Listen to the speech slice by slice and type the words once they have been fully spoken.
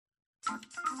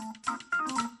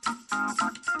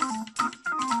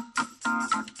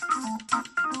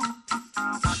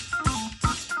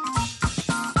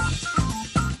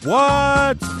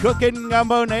What's cooking,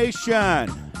 Gumbo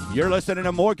Nation? You're listening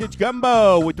to Mortgage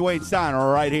Gumbo with Dwayne Stein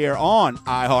right here on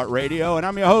iHeartRadio, and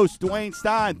I'm your host, Dwayne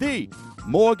Stein, the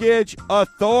Mortgage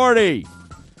Authority.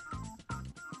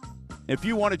 If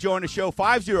you want to join the show,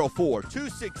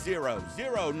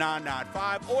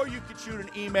 504-260-0995, or you can shoot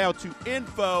an email to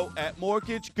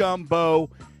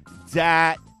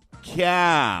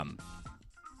info@mortgagegumbo.com.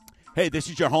 Hey, this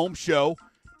is your home show.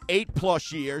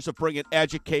 8+ years of bringing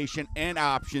education and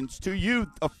options to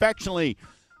you, affectionately,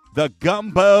 the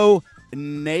Gumbo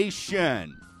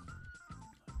Nation.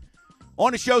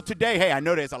 On the show today, hey, I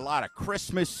know there's a lot of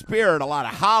Christmas spirit, a lot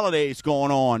of holidays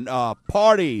going on,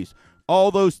 parties,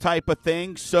 all those type of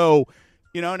things. So,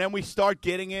 and then we start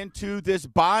getting into this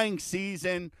buying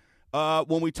season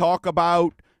when we talk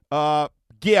about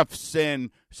gifts.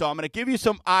 And so I'm going to give you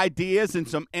some ideas and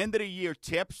some end-of-the-year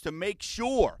tips to make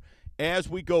sure as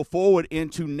we go forward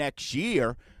into next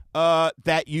year,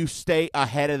 that you stay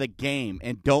ahead of the game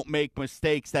and don't make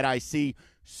mistakes that I see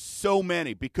so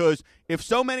many. Because if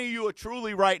so many of you are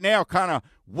truly right now kind of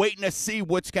waiting to see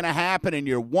what's going to happen and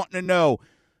you're wanting to know,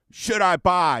 should I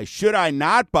buy, should I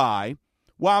not buy?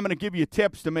 Well, I'm going to give you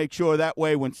tips to make sure that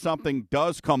way when something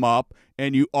does come up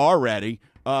and you are ready,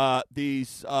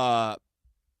 this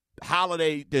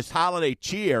holiday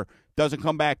cheer doesn't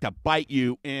come back to bite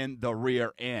you in the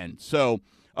rear end. So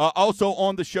also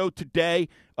on the show today,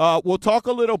 we'll talk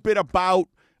a little bit about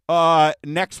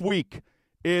next week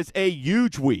is a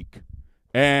huge week.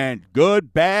 And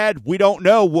good, bad, we don't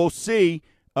know. We'll see.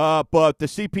 But the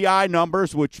CPI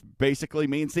numbers, which basically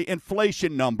means the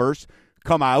inflation numbers,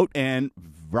 come out. And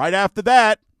right after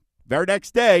that, very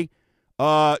next day,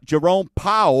 Jerome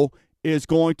Powell is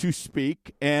going to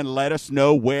speak and let us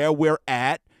know where we're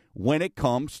at when it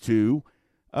comes to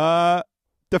the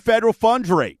federal funds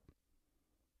rate.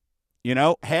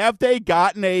 Have they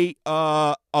gotten a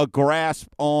grasp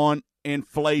on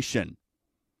inflation?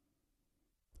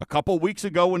 A couple of weeks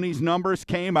ago when these numbers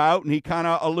came out and he kind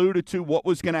of alluded to what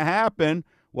was going to happen,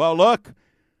 well, look,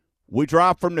 we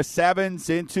dropped from the 7s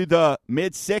into the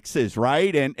mid-6s,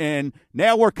 right? And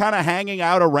now we're kind of hanging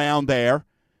out around there.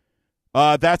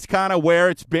 That's kind of where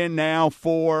it's been now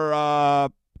for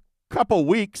couple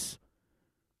weeks,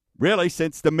 really,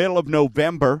 since the middle of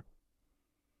November.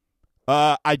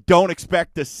 I don't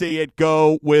expect to see it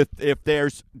go with if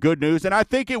there's good news, and I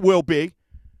think it will be.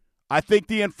 I think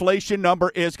the inflation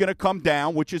number is going to come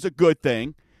down, which is a good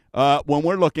thing when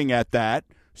we're looking at that.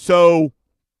 So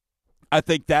I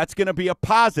think that's going to be a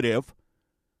positive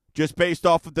just based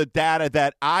off of the data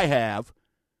that I have.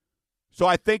 So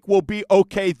I think we'll be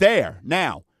okay there.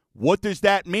 Now, what does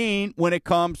that mean when it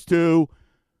comes to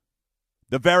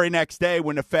the very next day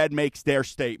when the Fed makes their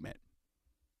statement?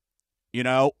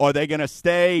 Are they going to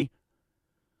stay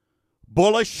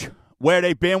bullish where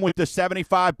they've been with the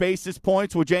 75 basis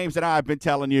points? Well, James and I have been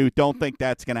telling you, don't think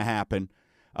that's going to happen.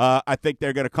 I think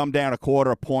they're going to come down a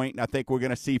quarter point, and I think we're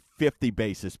going to see 50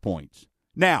 basis points.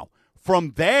 Now,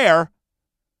 from there,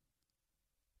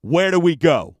 where do we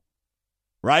go?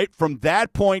 Right? From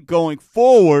that point going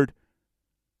forward,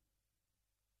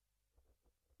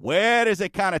 where does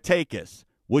it kind of take us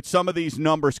with some of these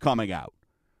numbers coming out,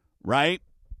 right?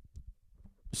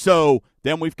 So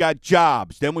then we've got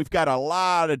jobs. Then we've got a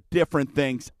lot of different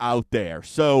things out there.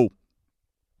 So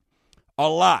a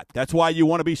lot. That's why you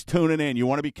want to be tuning in. You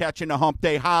want to be catching the Hump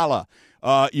Day Holla.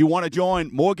 You want to join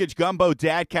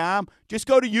MortgageGumbo.com. Just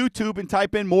go to YouTube and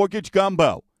type in Mortgage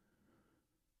Gumbo.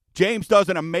 James does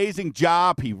an amazing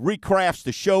job. He recrafts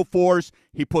the show for us.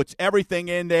 He puts everything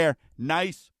in there.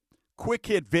 Nice, quick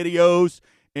hit videos.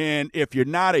 And if you're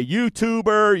not a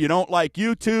YouTuber, you don't like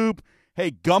YouTube,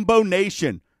 hey, Gumbo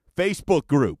Nation Facebook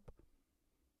group.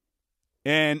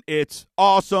 And it's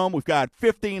awesome. We've got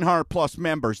 1,500 plus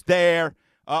members there.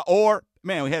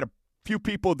 We had a few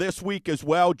people this week as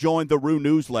well join the Rue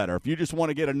newsletter. If you just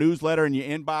want to get a newsletter in your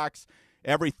inbox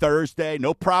every Thursday,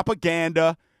 no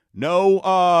propaganda,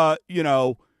 no,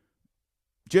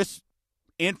 just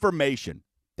information.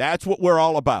 That's what we're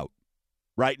all about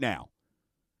right now.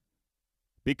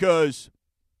 Because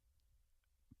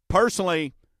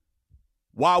personally,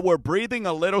 while we're breathing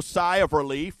a little sigh of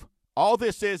relief, all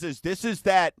this is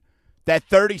that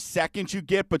 30 seconds you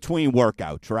get between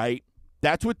workouts, right?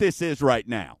 That's what this is right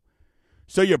now.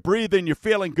 So you're breathing, you're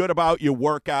feeling good about your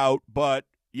workout, but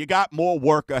you got more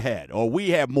work ahead, or we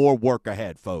have more work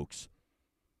ahead, folks.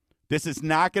 This is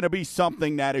not going to be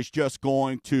something that is just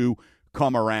going to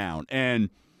come around. And,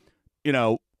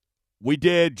 we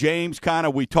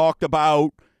talked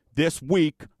about this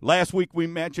week. Last week we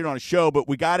mentioned on a show, but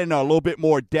we got into a little bit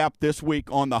more depth this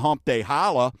week on the Hump Day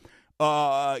Holla,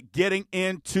 getting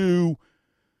into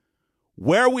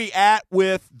where we at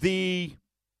with the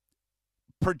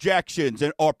projections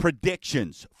or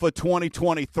predictions for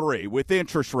 2023 with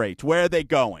interest rates. Where are they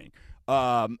going?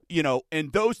 And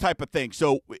those type of things.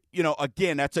 So,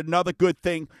 again, that's another good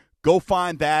thing. Go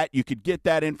find that. You could get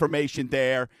that information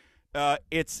there.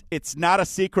 It's not a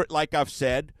secret, like I've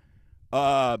said.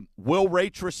 Will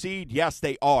rates recede? Yes,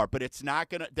 they are, but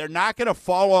they're not gonna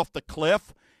fall off the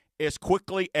cliff as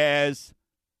quickly as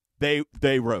they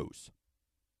rose.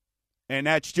 And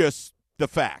that's just the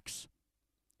facts.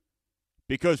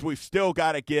 Because we've still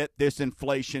got to get this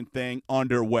inflation thing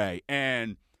underway.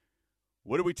 And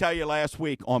what did we tell you last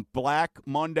week on Black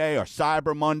Monday or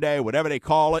Cyber Monday, whatever they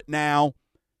call it now?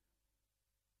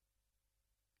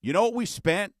 You know what we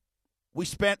spent? We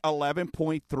spent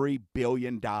 $11.3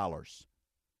 billion.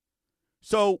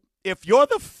 So if you're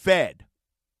the Fed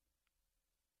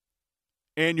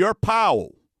and you're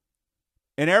Powell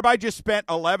and everybody just spent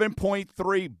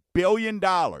 $11.3 billion,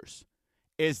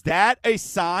 is that a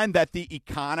sign that the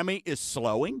economy is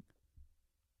slowing?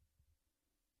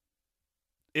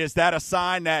 Is that a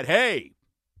sign that, hey,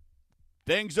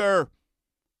 things are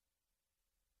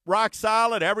rock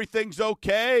solid, everything's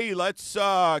okay, let's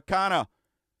kind of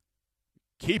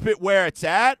keep it where it's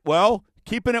at? Well,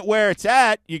 keeping it where it's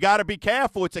at, you got to be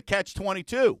careful. It's a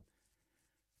catch-22.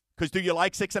 Because do you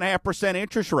like 6.5%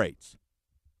 interest rates?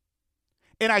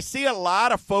 And I see a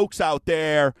lot of folks out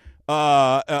there,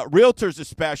 realtors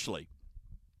especially,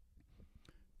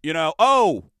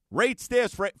 rates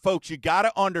this. Folks, you got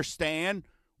to understand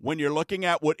when you're looking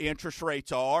at what interest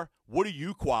rates are, what do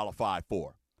you qualify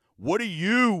for? What are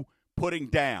you putting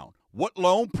down? What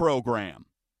loan program?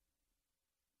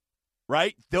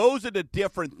 Right? Those are the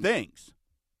different things.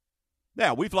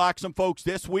 Now, we've locked some folks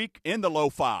this week in the low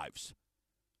fives,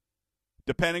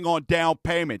 depending on down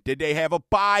payment. Did they have a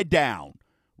buy down?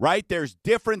 Right? There's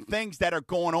different things that are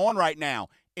going on right now,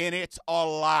 and it's a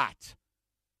lot.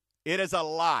 It is a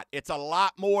lot. It's a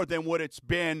lot more than what it's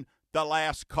been the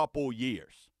last couple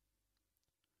years.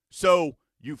 So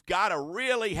you've got to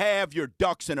really have your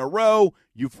ducks in a row.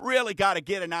 You've really got to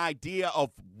get an idea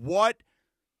of what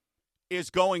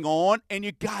is going on, and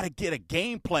you got to get a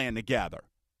game plan together.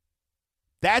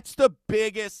 That's the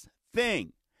biggest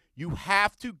thing. You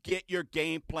have to get your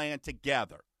game plan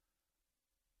together.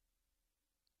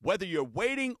 Whether you're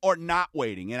waiting or not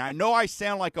waiting, and I know I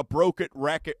sound like a broken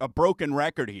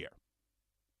record here.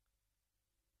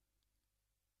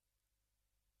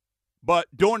 But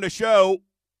during the show,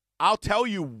 I'll tell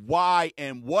you why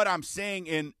and what I'm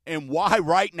seeing and why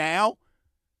right now,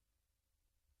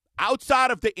 outside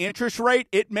of the interest rate,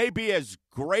 it may be as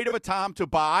great of a time to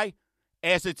buy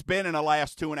as it's been in the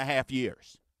last 2.5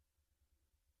 years.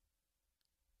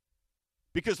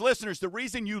 Because, listeners, the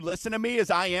reason you listen to me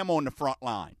is I am on the front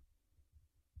line.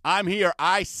 I'm here.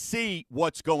 I see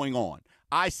what's going on.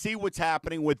 I see what's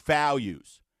happening with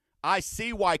values. I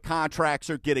see why contracts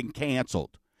are getting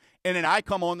canceled. And then I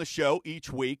come on the show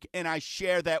each week, and I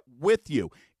share that with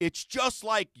you. It's just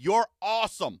like you're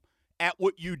awesome at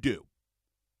what you do.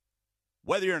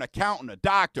 Whether you're an accountant, a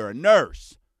doctor, a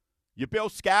nurse, you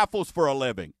build scaffolds for a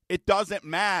living. It doesn't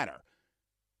matter.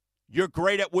 You're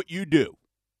great at what you do.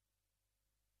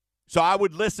 So I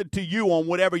would listen to you on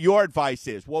whatever your advice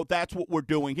is. Well, that's what we're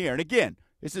doing here. And again,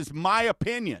 this is my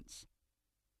opinions.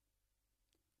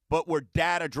 But we're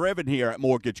data-driven here at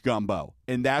Mortgage Gumbo.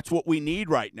 And that's what we need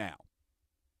right now.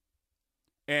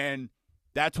 And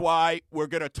that's why we're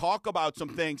going to talk about some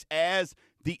things as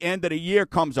the end of the year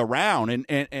comes around. And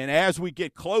as we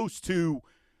get close to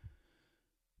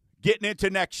getting into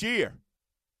next year.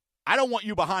 I don't want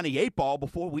you behind the 8 ball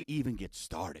before we even get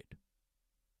started.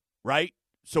 Right?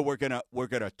 So we're gonna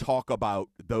talk about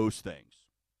those things.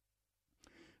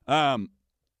 Got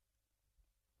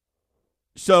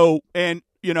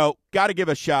to give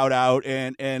a shout out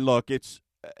and look,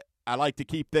 I like to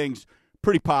keep things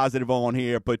pretty positive on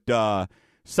here, but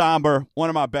Somber, one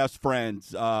of my best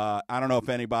friends. I don't know if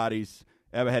anybody's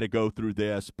ever had to go through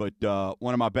this, but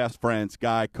one of my best friends,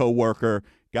 guy, coworker,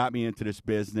 got me into this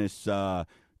business.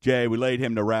 Jay, we laid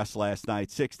him to rest last night.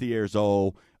 60 years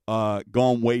old.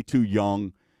 Gone way too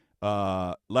young,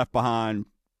 left behind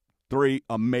 3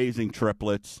 amazing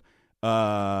triplets. 3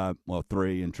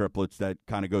 and triplets, that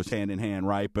kind of goes hand in hand,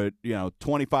 right? But,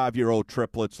 25-year-old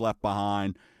triplets left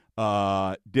behind,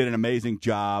 did an amazing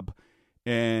job.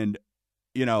 And,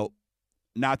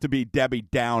 not to be Debbie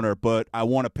Downer, but I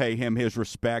want to pay him his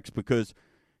respects because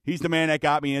he's the man that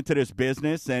got me into this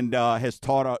business and has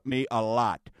taught me a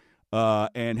lot.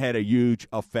 and had a huge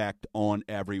effect on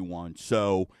everyone.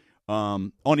 So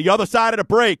on the other side of the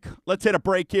break, let's hit a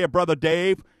break here, Brother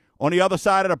Dave. On the other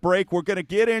side of the break, we're going to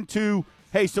get into,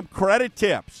 some credit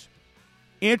tips,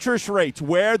 interest rates,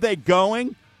 where are they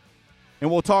going? And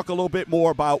we'll talk a little bit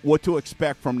more about what to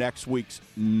expect from next week's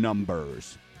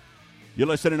numbers. You're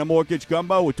listening to Mortgage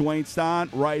Gumbo with Dwayne Stein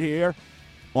right here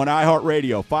on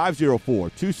iHeartRadio,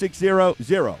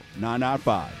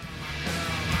 504-260-0995.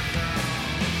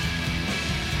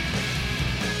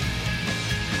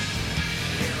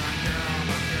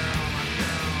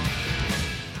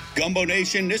 Gumbo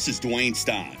Nation, this is Dwayne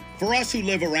Stein. For us who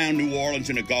live around New Orleans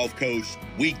and the Gulf Coast,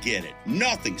 we get it.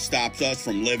 Nothing stops us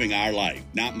from living our life.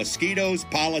 Not mosquitoes,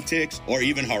 politics, or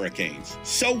even hurricanes.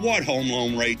 So what home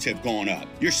loan rates have gone up?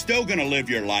 You're still going to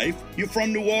live your life. You're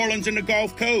from New Orleans and the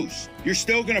Gulf Coast. You're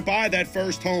still going to buy that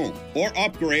first home, or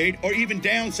upgrade, or even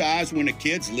downsize when the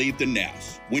kids leave the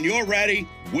nest. When you're ready,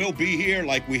 we'll be here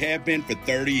like we have been for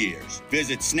 30 years.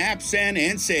 Visit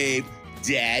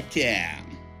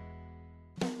SnapSendAndSave.com.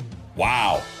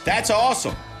 Wow, that's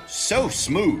awesome. So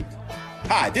smooth.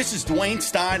 Hi, this is Dwayne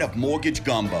Stein of Mortgage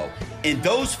Gumbo, and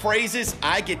those phrases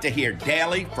I get to hear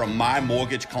daily from my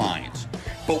mortgage clients.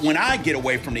 But when I get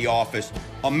away from the office,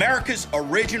 America's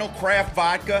original craft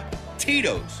vodka,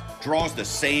 Tito's, draws the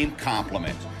same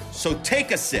compliments. So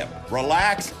take a sip,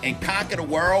 relax, and conquer the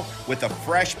world with a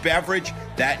fresh beverage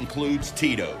that includes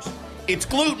Tito's. It's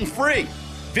gluten-free.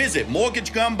 Visit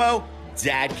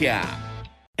MortgageGumbo.com.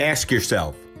 Ask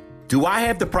yourself, do I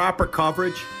have the proper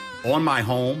coverage on my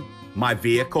home, my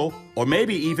vehicle, or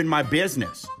maybe even my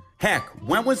business? Heck,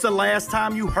 when was the last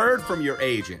time you heard from your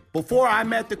agent? Before I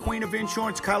met the Queen of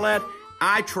Insurance, Colette,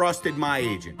 I trusted my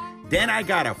agent. Then I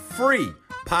got a free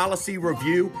policy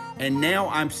review, and now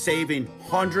I'm saving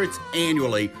hundreds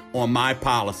annually on my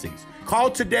policies. Call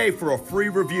today for a free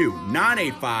review,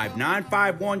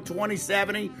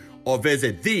 985-951-2070, or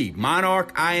visit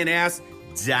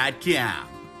themonarchins.com.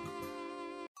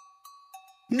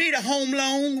 Need a home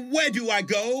loan? Where do I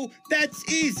go? That's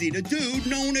easy. The dude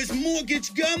known as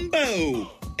Mortgage Gumbo.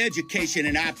 Education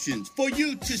and options for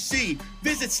you to see.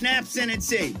 Visit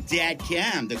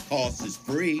SnapSendAndSave.com. The cost is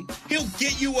free. He'll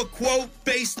get you a quote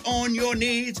based on your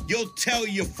needs. You'll tell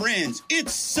your friends.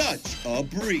 It's such a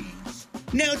breeze.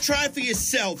 Now try for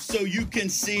yourself so you can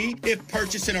see if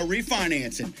purchasing or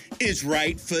refinancing is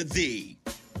right for thee.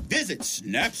 Visit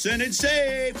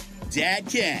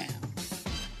SnapSendAndSave.com.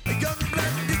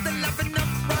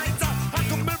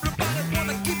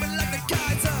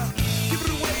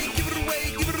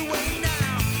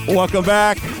 Welcome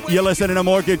back. You're listening to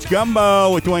Mortgage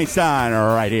Gumbo with Dwayne Stein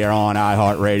right here on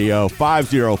iHeartRadio,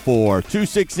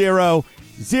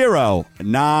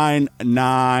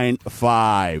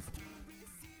 504-260-0995.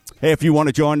 Hey, if you want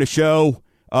to join the show,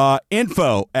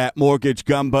 info at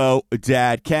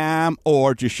mortgagegumbo.com,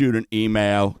 or just shoot an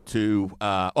email to,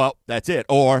 that's it.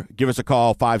 Or give us a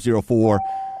call,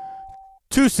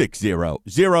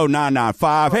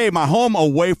 504-260-0995. Hey, my home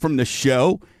away from the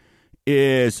show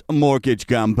is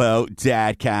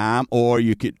mortgagegumbo.com, or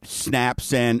you could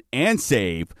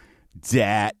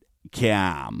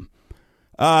snapsendandsave.com.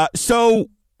 So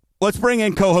let's bring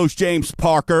in co-host James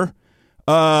Parker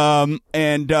and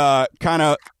kind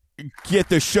of get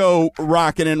the show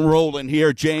rocking and rolling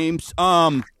here, James.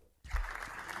 A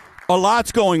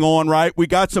lot's going on, right? We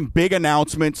got some big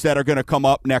announcements that are going to come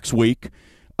up next week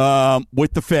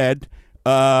with the Fed.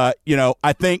 I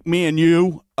think me and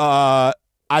you,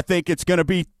 I think it's going to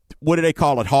be, what do they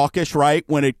call it, hawkish, right?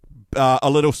 When it a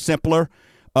little simpler.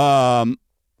 And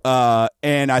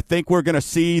I think we're going to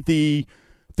see the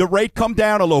rate come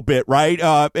down a little bit, right?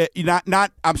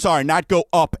 Not go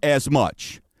up as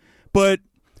much. But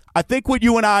I think what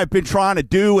you and I have been trying to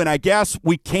do, and I guess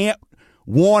we can't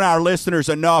warn our listeners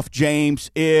enough,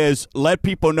 James, is let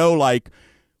people know, like,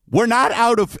 we're not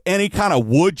out of any kind of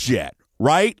woods yet,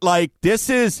 right? Like,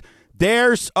 there's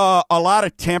a lot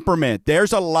of temperament.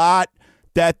 There's a lot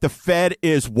that the Fed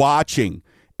is watching.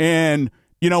 And,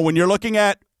 when you're looking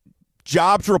at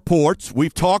jobs reports,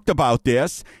 we've talked about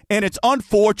this, and it's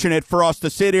unfortunate for us to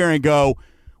sit here and go,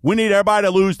 we need everybody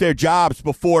to lose their jobs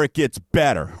before it gets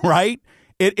better, right?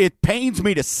 It pains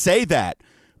me to say that.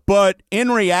 But in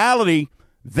reality,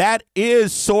 that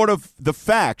is sort of the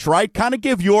facts, right? Kind of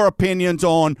give your opinions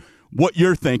on what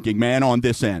you're thinking, man, on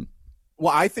this end.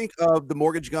 Well, I think of the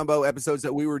Mortgage Gumbo episodes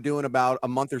that we were doing about a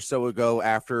month or so ago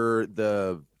after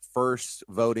the first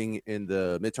voting in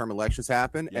the midterm elections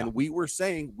happened. Yeah. And we were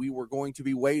saying we were going to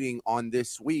be waiting on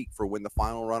this week for when the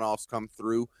final runoffs come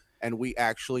through. And we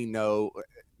actually know,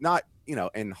 not,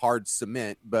 in hard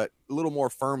cement, but a little more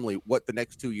firmly what the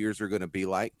next 2 years are going to be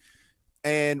like.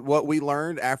 And what we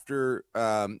learned after,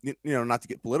 not to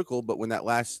get political, but when that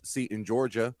last seat in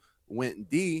Georgia went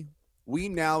D, we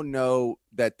now know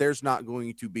that there's not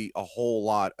going to be a whole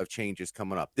lot of changes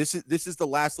coming up. This is the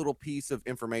last little piece of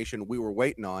information we were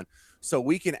waiting on, so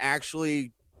we can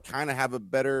actually kind of have a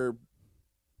better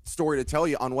story to tell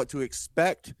you on what to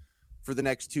expect for the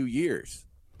next 2 years.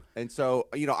 And so,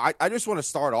 I just want to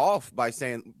start off by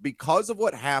saying, because of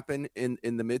what happened in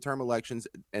the midterm elections,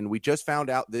 and we just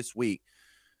found out this week,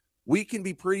 we can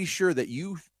be pretty sure that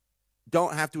you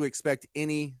don't have to expect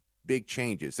any big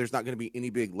changes. There's not going to be any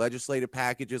big legislative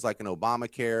packages like an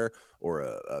Obamacare or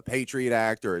a Patriot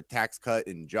Act or a Tax Cut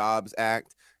and Jobs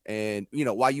Act. And,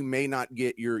 while you may not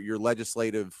get your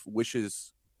legislative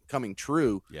wishes coming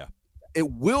true,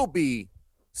 it will be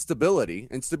stability,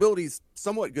 and stability is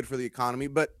somewhat good for the economy,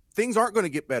 but things aren't going to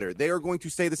get better. They are going to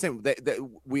stay the same.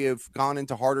 We have gone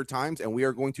into harder times, and we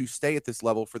are going to stay at this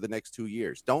level for the next 2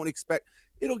 years. Don't expect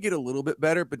it'll get a little bit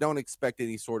better, but don't expect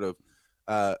any sort of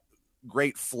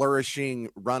great flourishing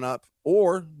run up,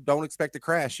 or don't expect a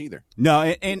crash either.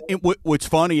 No, and what's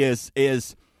funny is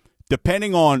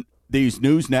depending on these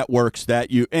news networks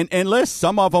that you and list,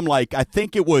 some of them, like I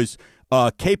think it was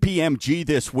KPMG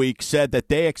this week, said that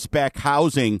they expect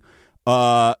housing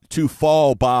to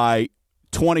fall by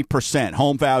 20%,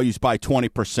 home values by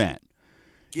 20%.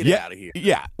 Get out of here.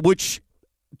 Yeah, which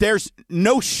there's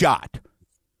no shot,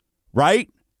 right?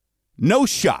 No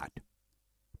shot.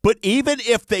 But even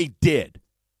if they did,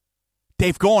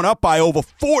 they've gone up by over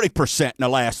 40% in the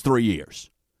last 3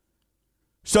 years.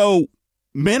 So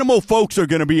minimal folks are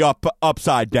going to be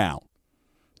upside down.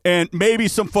 And maybe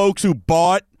some folks who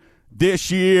bought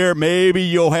this year, maybe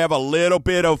you'll have a little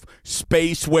bit of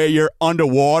space where you're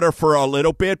underwater for a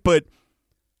little bit, but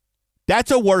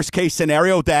that's a worst-case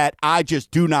scenario that I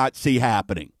just do not see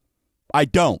happening. I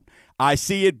don't. I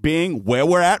see it being where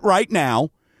we're at right now.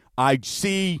 I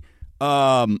see,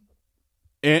 and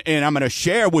I'm going to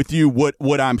share with you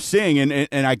what I'm seeing,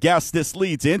 and I guess this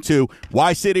leads into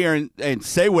why sit here and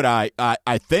say what I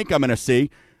think I'm going to see.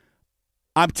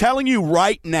 I'm telling you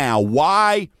right now,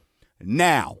 why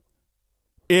now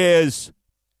is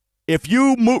if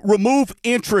you remove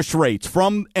interest rates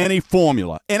from any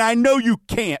formula, and I know you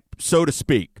can't, so to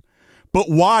speak, but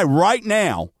why right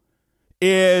now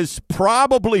is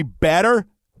probably better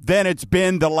than it's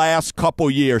been the last couple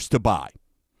years to buy.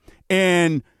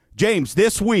 And, James,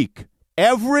 this week,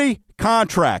 every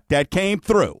contract that came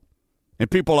through, and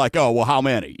people are like, oh, well, how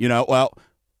many? Well,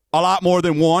 a lot more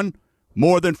than one,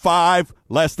 more than 5,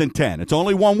 less than 10. It's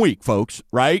only 1 week, folks,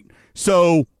 right?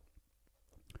 So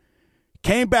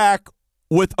came back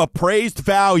with appraised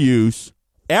values,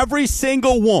 every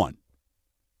single one.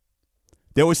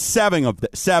 There was seven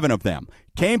of them.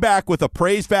 Came back with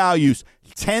appraised values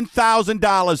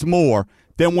 $10,000 more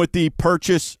than what the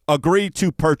agreed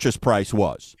to purchase price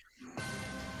was.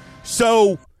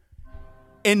 So,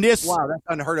 in this, wow, that's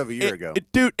unheard of a year ago,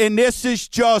 dude. And it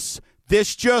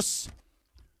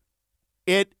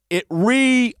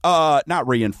not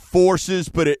reinforces,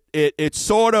 but it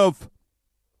sort of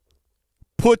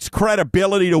puts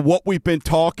credibility to what we've been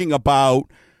talking about.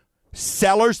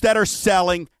 Sellers that are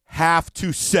selling have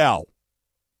to sell.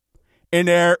 And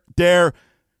they're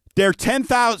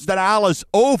 $10,000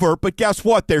 over, but guess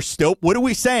what? They're still, what are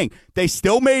we saying? They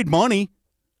still made money,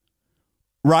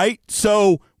 right?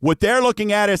 So what they're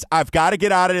looking at is, I've got to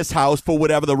get out of this house for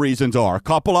whatever the reasons are. A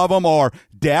couple of them are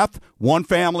death. One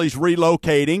family's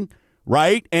relocating,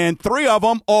 right? And 3 of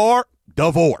them are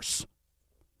divorce.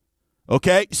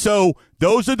 Okay, so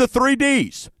those are the 3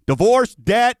 Ds: divorce,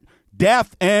 debt,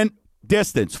 death, and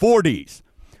distance. 4 Ds.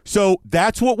 So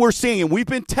that's what we're seeing. And we've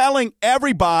been telling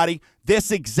everybody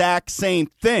this exact same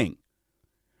thing.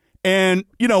 And,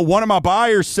 one of my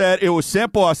buyers said it was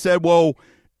simple. I said, well,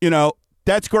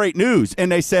 that's great news.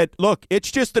 And they said, look,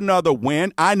 it's just another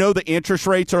win. I know the interest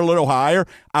rates are a little higher.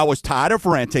 I was tired of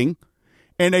renting.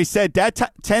 And they said that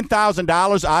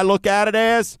 $10,000, I look at it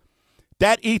as,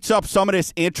 that eats up some of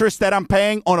this interest that I'm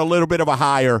paying on a little bit of a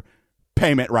higher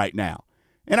payment right now.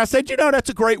 And I said, that's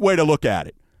a great way to look at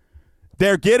it.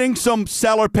 They're getting some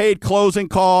seller-paid closing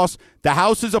costs. The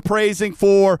house is appraising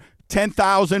for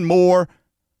 $10,000 more,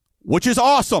 which is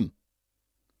awesome.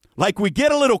 Like, we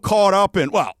get a little caught up in,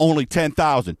 well, only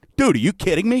 $10,000. Dude, are you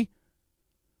kidding me?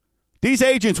 These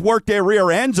agents work their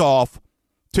rear ends off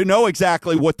to know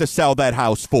exactly what to sell that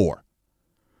house for.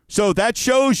 So that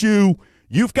shows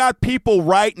you've got people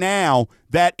right now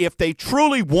that if they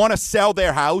truly want to sell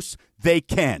their house, they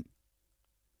can.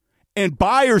 And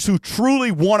buyers who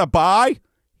truly want to buy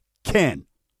can.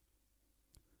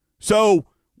 So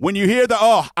when you hear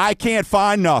I can't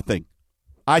find nothing.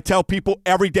 I tell people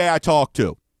every day I talk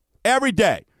to, every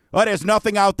day, oh, there's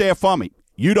nothing out there for me.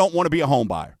 You don't want to be a home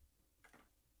buyer.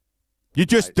 You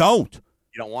just don't.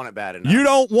 You don't want it bad enough. You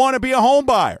don't want to be a home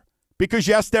buyer because,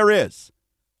 yes, there is.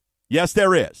 Yes,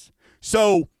 there is.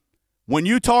 So when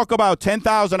you talk about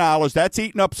 $10,000, that's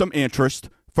eating up some interest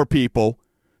for people.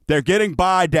 They're getting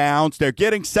buy downs. They're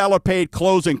getting seller paid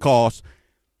closing costs.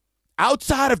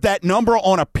 Outside of that number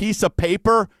on a piece of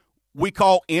paper we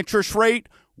call interest rate,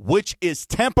 which is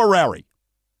temporary,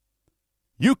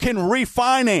 you can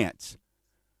refinance.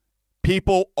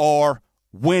 People are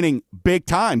winning big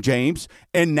time, James.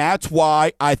 And that's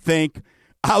why I think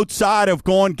outside of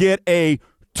going get a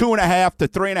 2.5% to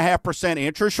 3.5%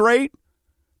 interest rate,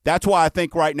 that's why I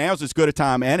think right now is as good a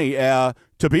time any to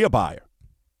be a buyer.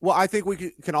 Well, I think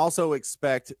we can also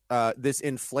expect this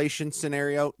inflation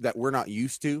scenario that we're not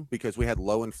used to because we had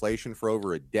low inflation for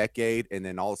over a decade. And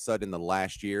then all of a sudden in the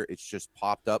last year, it's just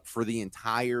popped up for the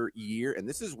entire year. And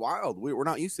this is wild. We're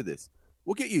not used to this.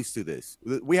 We'll get used to this.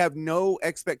 We have no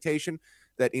expectation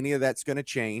that any of that's going to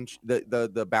change.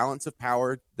 The balance of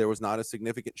power, there was not a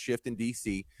significant shift in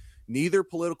D.C. Neither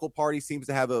political party seems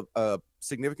to have a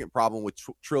significant problem with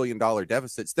trillion-dollar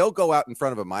deficits. They'll go out in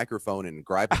front of a microphone and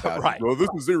gripe about right. it. Well, this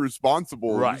is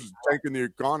irresponsible. Right. This is tanking the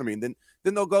economy. And then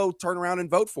they'll go turn around and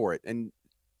vote for it. And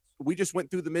we just went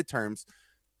through the midterms,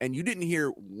 and you didn't hear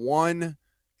one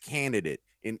candidate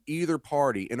in either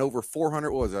party in over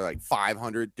 400, what was it, like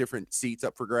 500 different seats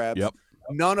up for grabs. Yep.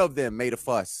 None of them made a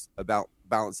fuss about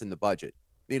balancing the budget.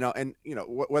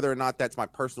 Whether or not that's my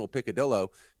personal picadillo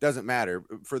doesn't matter.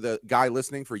 For the guy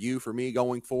listening, for you, for me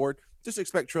going forward, just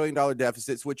expect trillion-dollar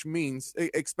deficits, which means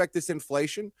expect this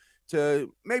inflation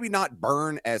to maybe not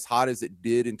burn as hot as it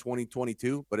did in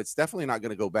 2022, but it's definitely not going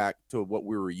to go back to what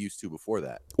we were used to before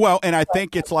that. Well, and I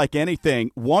think it's like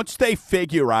anything. Once they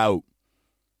figure out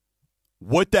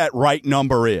what that right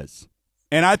number is,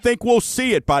 and I think we'll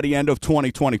see it by the end of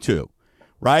 2022,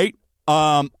 right?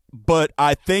 But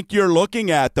I think you're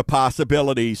looking at the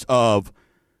possibilities of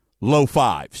low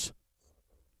fives,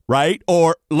 right?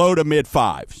 Or low to mid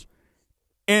fives.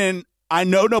 And I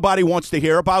know nobody wants to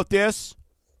hear about this,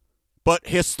 but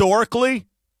historically,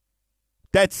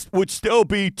 that would still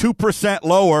be 2%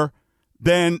 lower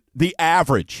than the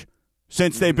average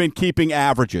since they've been keeping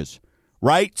averages,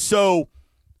 right? So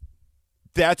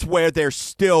that's where there's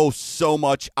still so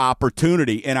much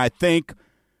opportunity. And I think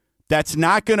that's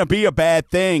not going to be a bad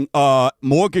thing.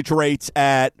 Mortgage rates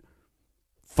at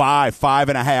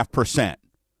 5.5%.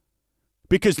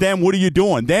 Because then what are you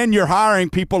doing? Then you're hiring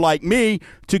people like me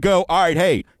to go, all right,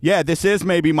 hey, yeah, this is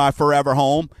maybe my forever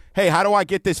home. Hey, how do I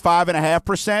get this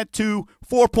 5.5% to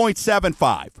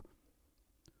 4.75?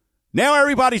 Now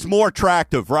everybody's more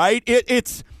attractive, right?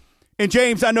 And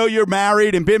James, I know you're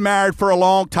married and been married for a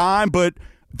long time, but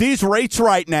these rates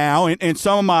right now, and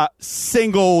some of my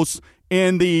singles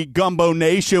in the Gumbo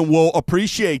Nation will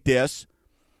appreciate this.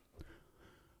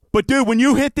 But, dude, when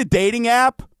you hit the dating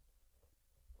app,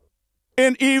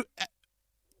 and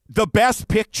the best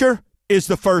picture is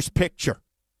the first picture.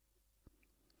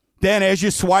 Then as you're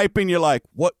swiping, you're like,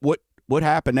 what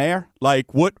happened there?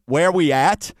 Like, where are we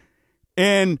at?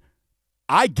 And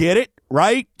I get it,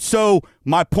 right? So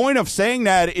my point of saying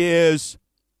that is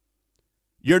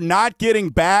you're not getting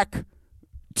back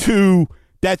to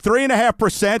that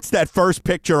 3.5%'s that first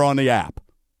picture on the app.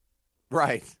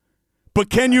 Right.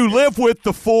 But can you live with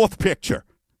the fourth picture?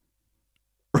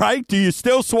 Right? Do you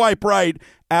still swipe right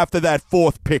after that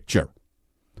fourth picture?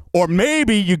 Or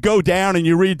maybe you go down and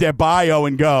you read their bio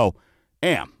and go,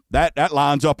 damn, that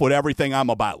lines up with everything I'm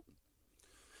about.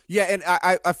 Yeah, and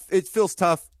I it feels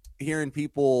tough hearing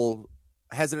people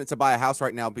hesitant to buy a house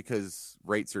right now because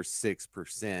rates are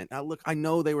 6%. Now, look, I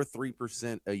know they were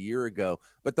 3% a year ago,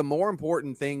 but the more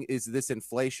important thing is this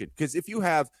inflation. Because if you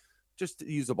have, just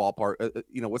to use a ballpark,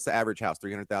 what's the average house?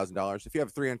 $300,000. If you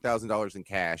have $300,000 in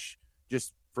cash,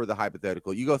 just for the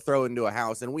hypothetical, you go throw into a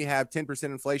house and we have 10%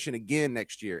 inflation again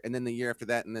next year, and then the year after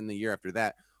that, and then the year after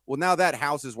that. Well, now that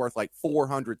house is worth like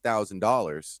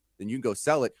 $400,000. Then you can go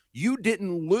sell it. You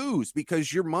didn't lose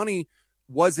because your money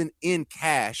wasn't in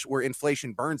cash where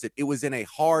inflation burns it. It was in a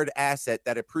hard asset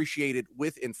that appreciated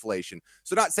with inflation.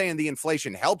 So not saying the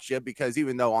inflation helps you, because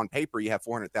even though on paper you have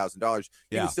 $400,000,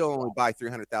 you can still only buy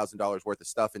 $300,000 worth of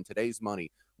stuff in today's money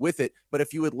with it. But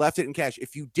if you had left it in cash,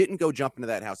 if you didn't go jump into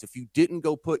that house, if you didn't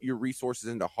go put your resources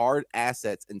into hard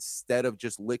assets instead of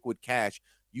just liquid cash,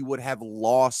 you would have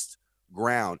lost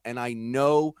ground. And I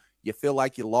know You feel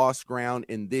like you lost ground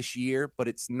in this year, but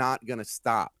it's not going to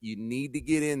stop. You need to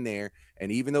get in there.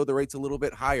 And even though the rate's a little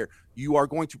bit higher, you are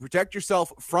going to protect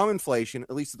yourself from inflation,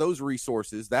 at least those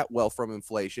resources, that wealth from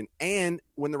inflation. And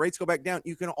when the rates go back down,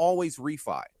 you can always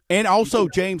refi. And also,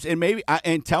 James, and maybe,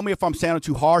 and tell me if I'm sounding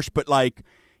too harsh, but like,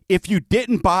 if you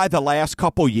didn't buy the last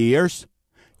couple years,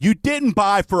 you didn't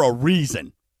buy for a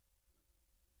reason.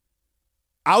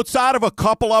 Outside of a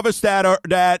couple of us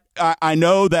that I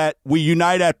know that we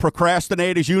unite at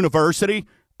Procrastinators University,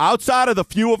 outside of the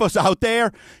few of us out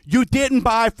there, you didn't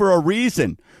buy for a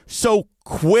reason. So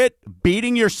quit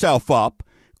beating yourself up.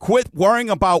 Quit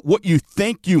worrying about what you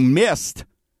think you missed.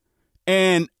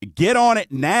 And get on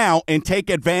it now and take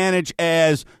advantage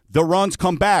as the runs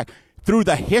come back. Through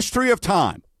the history of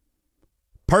time,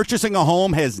 purchasing a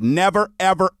home has never,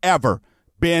 ever, ever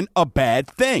been a bad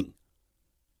thing.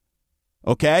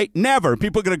 Okay? Never.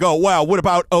 People are going to go, well, what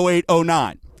about 08,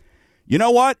 09? You know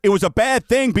what? It was a bad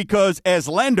thing because as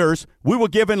lenders, we were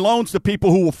giving loans to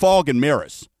people who were fogging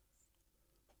mirrors.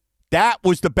 That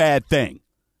was the bad thing.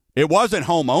 It wasn't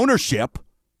home ownership.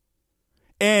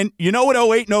 And you know what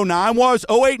 08 and 09 was?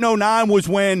 08 and 09 was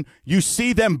when you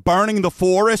see them burning the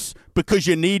forests because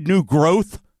you need new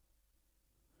growth.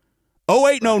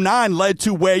 08 and 09 led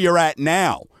to where you're at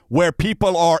now, where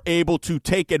people are able to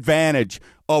take advantage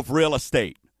of real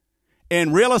estate.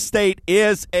 And real estate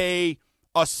is a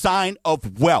sign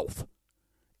of wealth.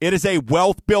 It is a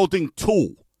wealth-building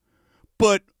tool.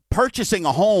 But purchasing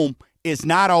a home is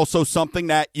not also something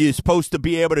that you're supposed to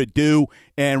be able to do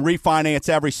and refinance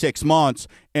every 6 months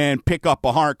and pick up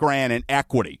 $100,000 in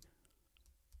equity.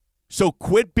 So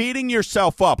quit beating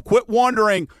yourself up. Quit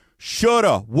wondering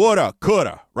shoulda, woulda,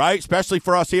 coulda, right? Especially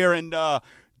for us here in the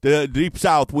Deep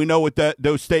South, we know what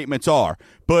those statements are.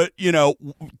 But, you know,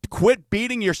 quit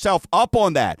beating yourself up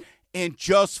on that and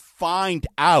just find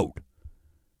out.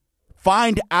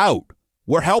 Find out.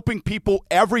 We're helping people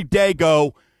every day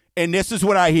go, and this is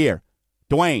what I hear.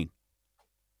 Dwayne,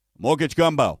 Mortgage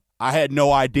Gumbo, I had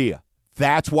no idea.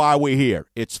 That's why we're here.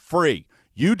 It's free.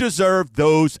 You deserve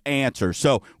those answers.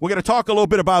 So we're going to talk a little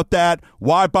bit about that,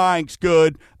 why buying's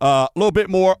good, a little bit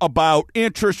more about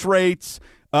interest rates,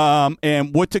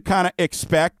 and what to kind of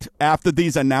expect after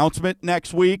these announcements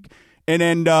next week. And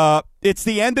then it's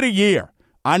the end of the year.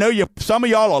 I know some of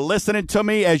y'all are listening to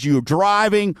me as you're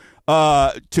driving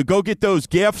to go get those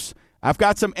gifts. I've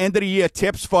got some end-of-the-year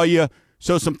tips for you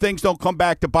so some things don't come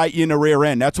back to bite you in the rear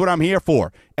end. That's what I'm here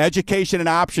for. Education and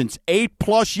options,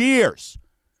 8+ years.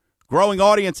 Growing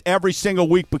audience every single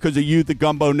week because of you, the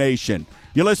Gumbo Nation.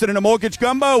 You're listening to Mortgage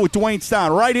Gumbo with Dwayne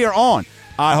Stein right here on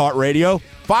iHeartRadio,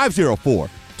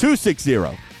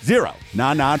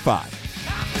 504-260-0995.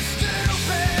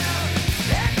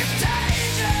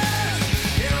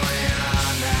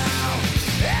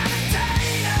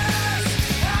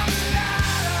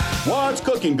 What's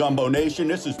cooking, Gumbo Nation?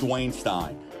 This is Dwayne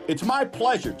Stein. It's my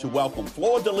pleasure to welcome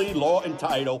Fleur-de-Lis Law and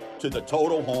Title to the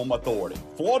Total Home Authority.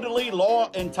 Fleur-de-Lis Law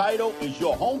and Title is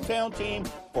your hometown team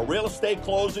for real estate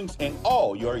closings and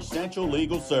all your essential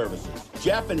legal services.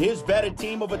 Jeff and his vetted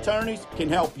team of attorneys can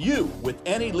help you with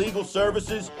any legal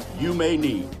services you may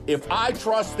need. If I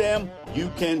trust them,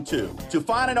 you can too. To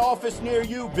find an office near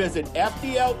you, visit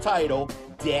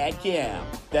FDLTitle.com.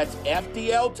 That's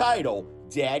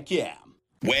FDLTitle.com.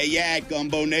 Where you at,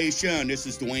 Gumbo Nation? This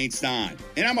is Dwayne Stein,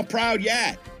 and I'm a proud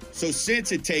Yat. So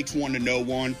since it takes one to know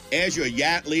one, as your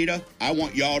Yat leader, I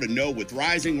want y'all to know with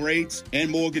rising rates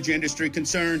and mortgage industry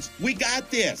concerns, we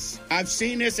got this. I've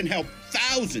seen this and helped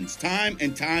thousands time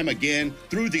and time again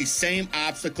through these same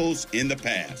obstacles in the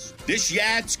past. This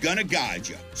Yat's gonna guide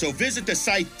you. So visit the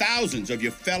site thousands of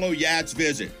your fellow Yats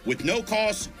visit with no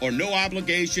cost or no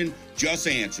obligation, just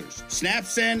answers. Snap,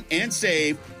 send, and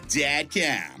save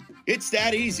 .com. It's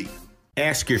that easy.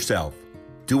 Ask yourself,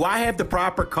 do I have the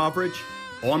proper coverage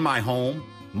on my home,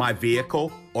 my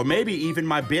vehicle, or maybe even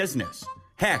my business?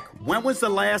 Heck, when was the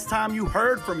last time you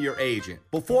heard from your agent?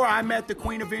 Before I met the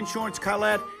Queen of Insurance,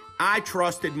 Colette, I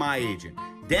trusted my agent.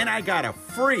 Then I got a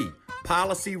free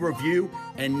policy review,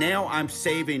 and now I'm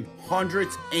saving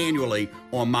hundreds annually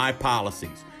on my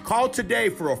policies. Call today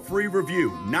for a free review,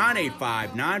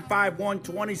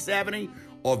 985-951-2070,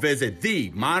 or visit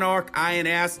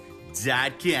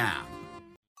themonarchins.com.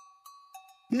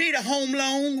 Need a home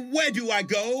loan? Where do I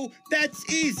go? That's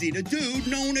easy. The dude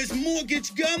known as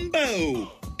Mortgage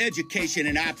Gumbo. Education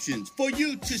and options for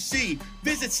you to see.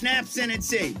 Visit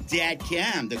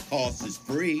snapsendandsave.com. The cost is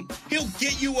free. He'll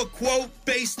get you a quote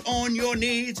based on your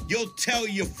needs. You'll tell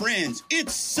your friends.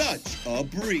 It's such a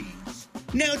breeze.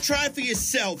 Now try for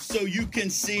yourself so you can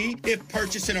see if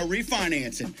purchasing or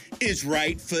refinancing is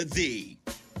right for thee.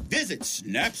 Visit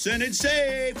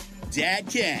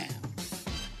snapsenandsave.com.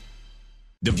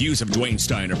 The views of Dwayne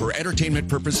Stein are for entertainment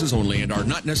purposes only and are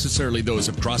not necessarily those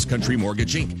of Cross Country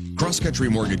Mortgage Inc. Cross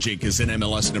Country Mortgage Inc. is in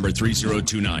MLS number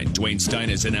 3029. Dwayne Stein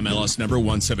is in MLS number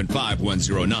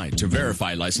 175109. To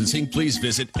verify licensing, please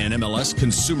visit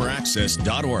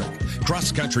nmlsconsumeraccess.org.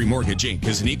 Cross Country Mortgage Inc.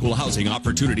 is an equal housing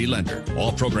opportunity lender.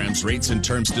 All programs, rates, and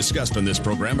terms discussed on this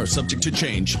program are subject to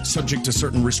change, subject to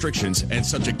certain restrictions, and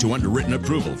subject to underwritten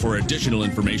approval. For additional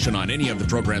information on any of the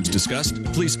programs discussed,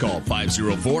 please call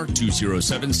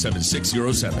 504-207-7607.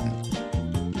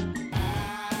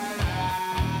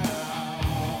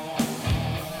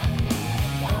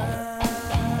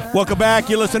 Welcome back.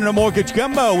 You're listening to Mortgage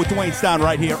Gumbo with Dwayne Stein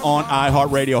right here on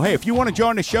iHeartRadio. Hey, if you want to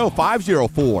join the show,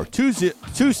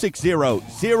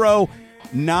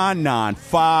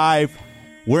 504-260-0995.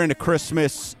 We're in the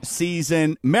Christmas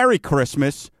season. Merry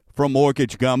Christmas from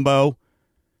Mortgage Gumbo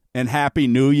and Happy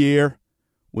New Year.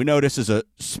 We know this is a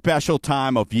special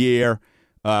time of year.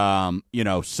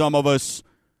 Some of us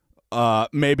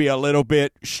maybe a little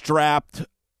bit strapped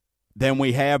than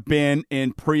we have been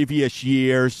in previous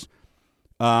years.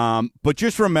 But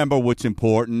just remember what's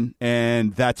important,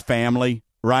 and that's family,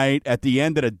 right? At the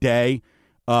end of the day,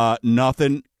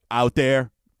 nothing out there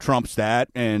trumps that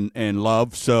and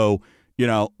love. So,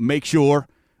 make sure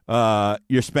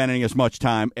you're spending as much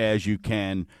time as you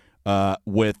can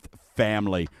with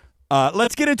family.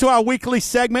 Let's get into our weekly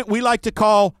segment we like to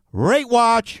call Rate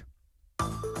Watch.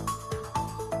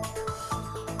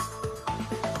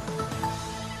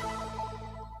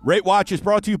 Rate Watch is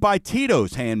brought to you by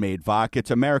Tito's Handmade Vodka.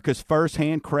 It's America's first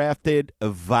handcrafted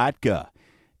vodka,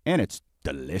 and it's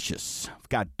delicious. I've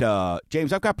got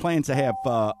plans to have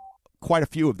quite a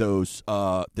few of those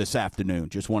this afternoon.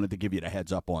 Just wanted to give you the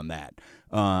heads up on that.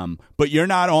 But you're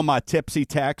not on my tipsy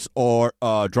text or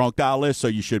drunk dial list, so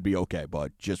you should be okay.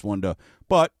 But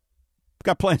but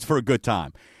got plans for a good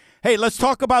time. Hey, let's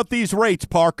talk about these rates,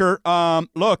 Parker.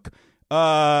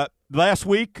 Last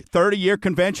week, 30-year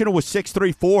conventional was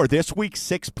 6.34. This week,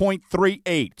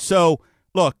 6.38. So,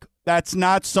 look, that's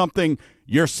not something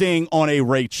you're seeing on a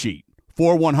rate sheet.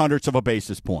 4/100ths of a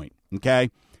basis point, okay?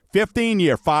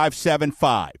 15-year,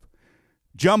 5.75.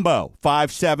 Jumbo,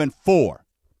 5.74.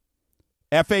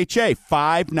 FHA,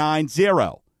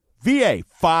 5.90. VA,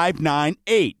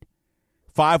 5.98.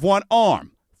 5/1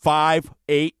 ARM,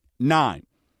 5.89.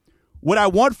 What I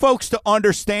want folks to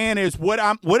understand is what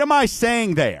am I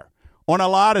saying there on a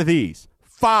lot of these?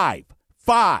 5,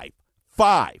 5,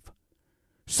 5.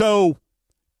 So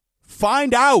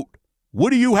find out, what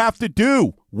do you have to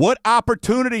do? What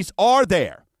opportunities are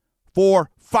there for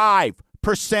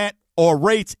 5% or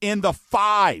rates in the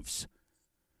 5s?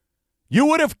 You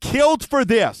would have killed for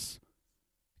this.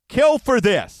 Kill for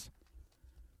this.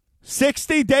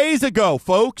 60 days ago,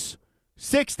 folks.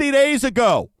 60 days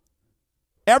ago.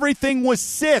 Everything was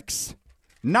 6.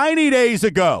 90 days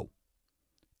ago,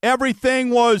 everything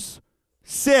was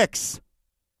 6.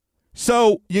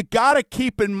 So you got to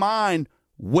keep in mind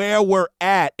where we're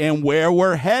at and where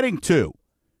we're heading to.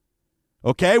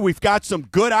 Okay, we've got some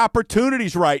good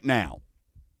opportunities right now.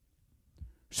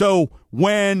 So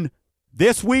when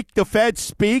this week the Fed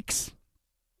speaks,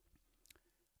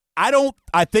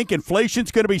 I think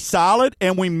inflation's going to be solid,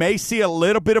 and we may see a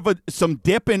little bit of some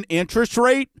dip in interest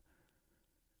rate.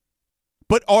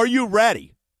 But are you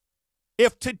ready?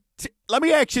 Let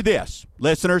me ask you this,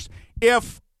 listeners.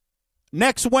 If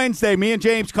next Wednesday me and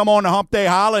James come on the Hump Day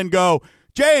Holla and go,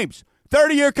 James,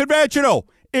 30-year conventional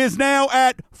is now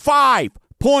at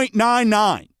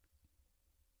 5.99.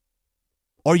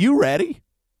 Are you ready?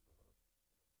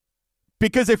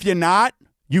 Because if you're not,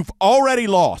 you've already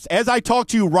lost. As I talk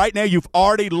to you right now, you've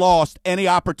already lost any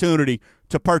opportunity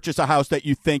to purchase a house that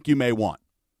you think you may want.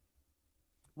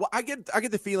 Well, I get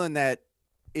the feeling that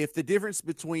if the difference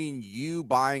between you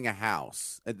buying a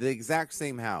house, the exact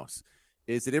same house,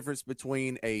 is the difference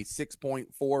between a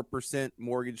 6.4%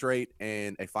 mortgage rate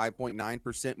and a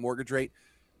 5.9% mortgage rate,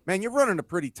 man, you're running a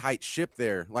pretty tight ship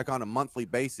there, like on a monthly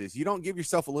basis. You don't give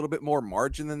yourself a little bit more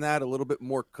margin than that, a little bit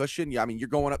more cushion. I mean, you're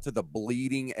going up to the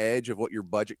bleeding edge of what your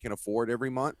budget can afford every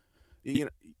month.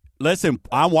 Listen,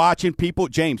 I'm watching people,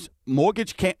 James,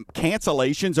 mortgage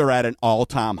cancellations are at an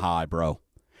all-time high, bro.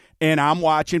 And I'm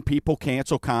watching people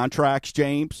cancel contracts,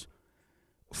 James,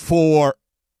 for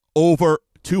over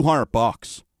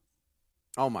 $200.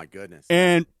 Oh, my goodness.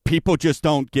 And people just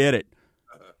don't get it,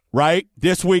 right?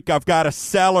 This week I've got a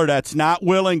seller that's not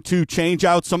willing to change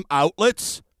out some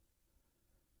outlets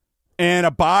and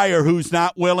a buyer who's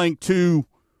not willing to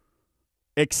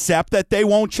accept that they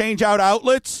won't change out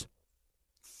outlets.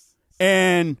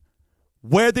 And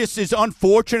Where this is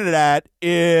unfortunate at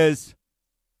is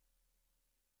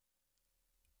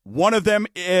one of them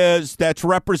is that's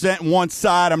representing one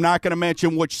side. I'm not going to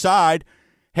mention which side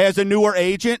has a newer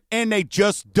agent, and they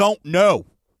just don't know.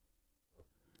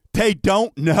 They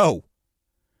don't know.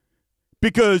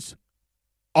 Because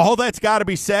all that's got to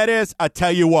be said is, I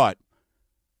tell you what,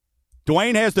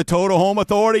 Dwayne has the total home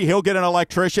authority. He'll get an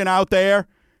electrician out there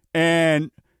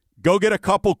and go get a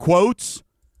couple quotes.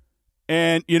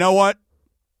 And you know what?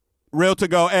 Realtor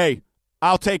go, hey,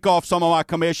 I'll take off some of my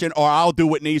commission or I'll do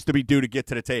what needs to be due to get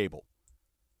to the table.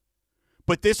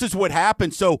 But this is what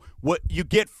happens. So what you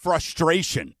get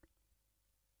frustration.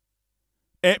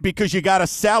 Because you got a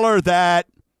seller that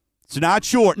it's not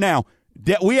short. Now,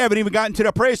 we haven't even gotten to the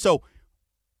appraisal. So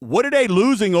what are they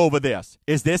losing over this?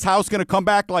 Is this house going to come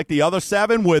back like the other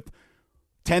 7 with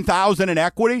 $10,000 in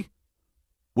equity?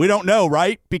 We don't know,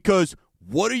 right? Because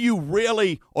what are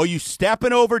you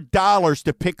stepping over dollars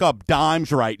to pick up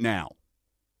dimes right now?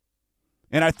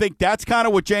 And I think that's kind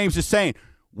of what James is saying.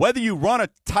 Whether you run a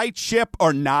tight ship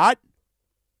or not,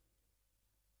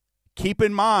 keep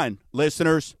in mind,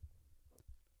 listeners,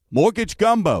 Mortgage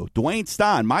Gumbo, Dwayne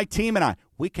Stein, my team and I,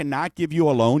 we cannot give you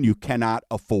a loan you cannot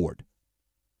afford.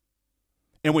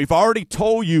 And we've already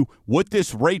told you what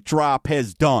this rate drop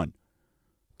has done.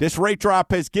 This rate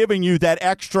drop has given you that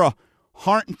extra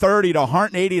 $130 to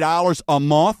 $180 a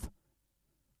month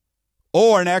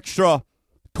or an extra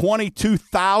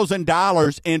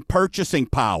 $22,000 in purchasing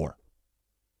power.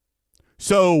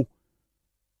 So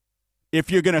if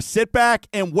you're going to sit back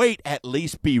and wait, at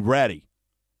least be ready.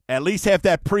 At least have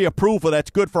that pre-approval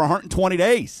that's good for 120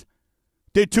 days.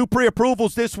 Did 2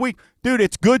 pre-approvals this week. Dude,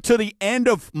 it's good to the end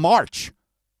of March.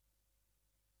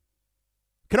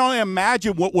 Can only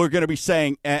imagine what we're going to be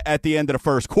saying at the end of the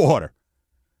first quarter.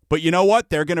 But you know what?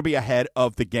 They're going to be ahead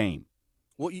of the game.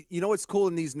 Well, you know what's cool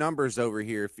in these numbers over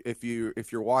here? If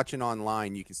you're watching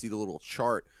online, you can see the little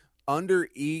chart. Under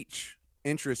each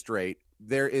interest rate,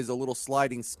 there is a little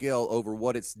sliding scale over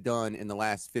what it's done in the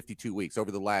last 52 weeks,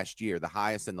 over the last year, the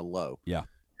highest and the low. Yeah.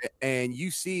 And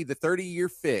you see the 30-year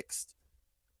fixed,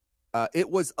 it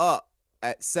was up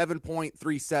at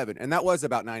 7.37, and that was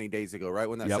about 90 days ago, right?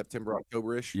 When that September,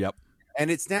 October-ish. Yep. And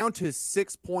it's down to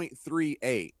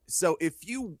 6.38. So if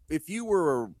you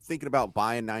were thinking about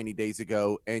buying 90 days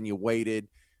ago and you waited,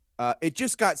 it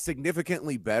just got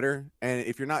significantly better. And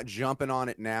if you're not jumping on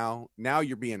it now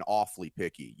you're being awfully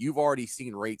picky. You've already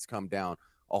seen rates come down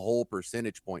a whole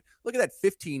percentage point. Look at that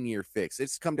 15-year fix.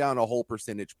 It's come down a whole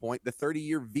percentage point. The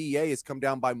 30-year VA has come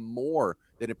down by more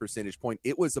than a percentage point.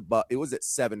 It was at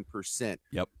 7%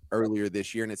 earlier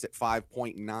this year, and it's at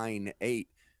 5.98.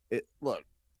 Look,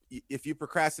 if you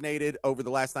procrastinated over the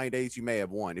last 90 days, you may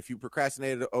have won. If you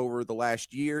procrastinated over the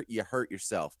last year, you hurt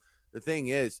yourself. The thing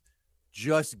is,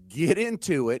 just get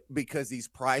into it because these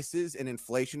prices and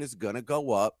inflation is going to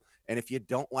go up. And if you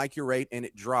don't like your rate and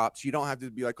it drops, you don't have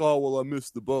to be like, oh, well, I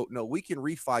missed the boat. No, we can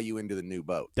refi you into the new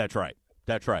boat. That's right.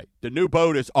 That's right. The new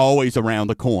boat is always around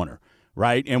the corner,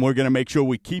 right? And we're going to make sure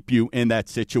we keep you in that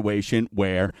situation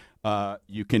where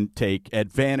you can take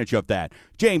advantage of that.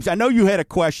 James, I know you had a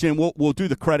question. We'll do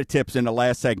the credit tips in the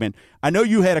last segment. I know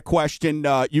you had a question.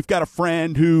 You've got a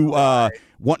friend who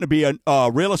wanting to be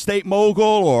a real estate mogul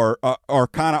or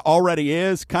kind of already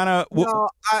is kind of. No,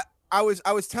 I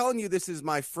was telling you this is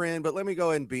my friend, but let me go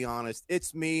ahead and be honest.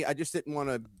 It's me. I just didn't want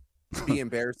to be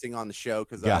embarrassing on the show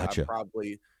because I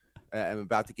probably am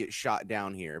about to get shot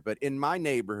down here. But in my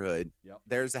neighborhood,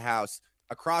 there's a house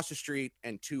across the street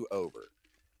and 2 over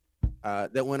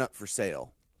that went up for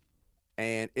sale.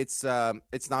 And it's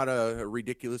not a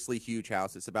ridiculously huge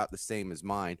house. It's about the same as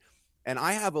mine. And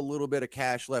I have a little bit of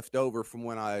cash left over from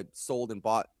when I sold and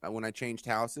bought when I changed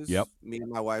houses. Yep. Me and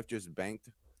my wife just banked.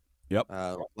 Yep.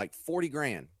 Like 40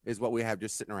 grand is what we have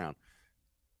just sitting around.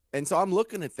 And so I'm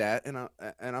looking at that and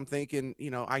I'm thinking,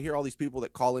 I hear all these people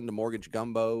that call into Mortgage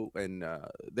Gumbo and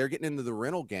they're getting into the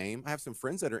rental game. I have some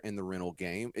friends that are in the rental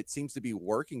game. It seems to be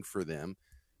working for them.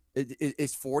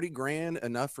 Is 40 grand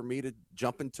enough for me to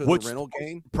jump into the rental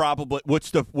game? Probably.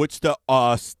 What's the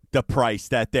price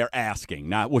that they're asking?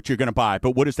 Not what you're going to buy,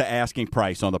 but what is the asking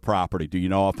price on the property? Do you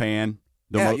know offhand?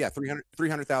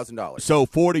 $300,000. So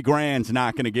 40 grand's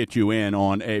not going to get you in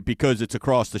on because it's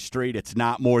across the street. It's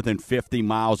not more than 50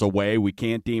 miles away. We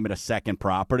can't deem it a second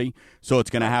property. So it's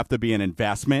going to have to be an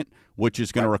investment, which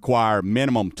is going to require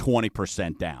minimum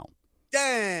 20% down.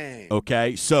 Dang.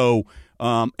 Okay. So,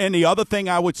 and the other thing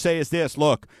I would say is this,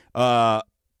 look, I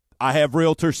have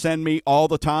realtors send me all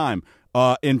the time,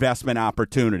 investment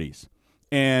opportunities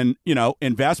and,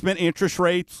 investment interest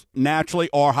rates naturally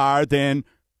are higher than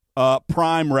your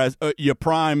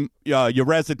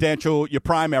residential, your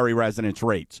primary residence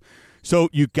rates. So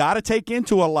you got to take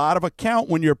into a lot of account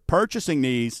when you're purchasing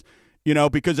these,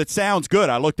 because it sounds good.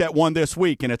 I looked at one this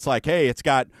week, and it's like, hey, it's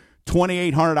got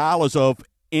 $2,800 of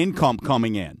income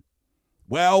coming in.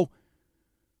 Well,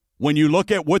 when you look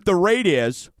at what the rate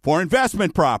is for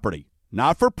investment property,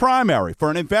 not for primary, for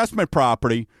an investment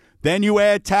property, then you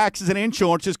add taxes and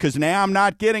insurances because now I'm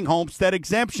not getting homestead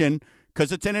exemption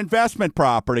because it's an investment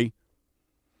property.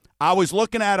 I was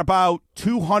looking at about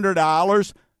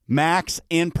 $200 max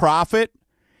in profit.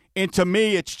 And to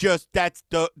me, it's just that's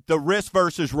the risk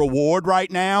versus reward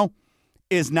right now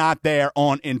is not there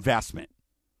on investment.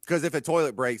 Because if a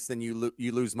toilet breaks, then you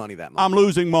lose money that month. I'm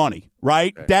losing money,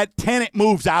 right? Okay. That tenant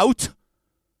moves out,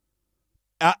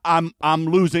 I'm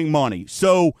losing money.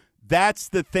 So that's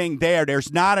the thing there.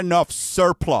 There's not enough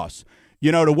surplus.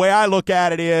 The way I look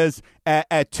at it is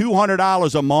at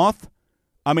 $200 a month,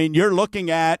 I mean, you're looking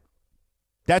at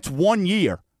that's 1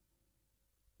 year.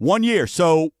 1 year.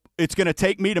 So it's going to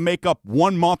take me to make up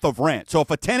 1 month of rent. So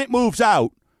if a tenant moves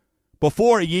out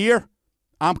before a year,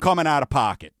 I'm coming out of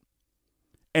pocket.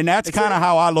 And that's kind of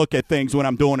how I look at things when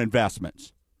I'm doing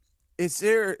investments. Is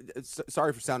there,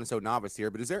 sorry for sounding so novice here,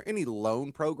 but is there any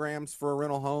loan programs for a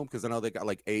rental home? Because I know they got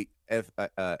like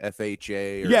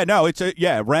FHA. Yeah, no,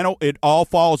 rental. It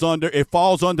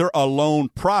falls under a loan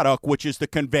product, which is the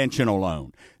conventional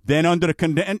loan. Then under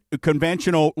the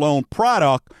conventional loan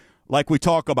product, like we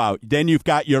talk about, then you've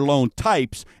got your loan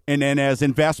types, and then as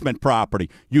investment property.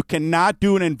 You cannot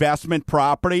do an investment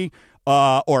property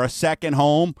or a second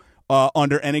home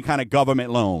under any kind of government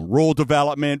loan, rural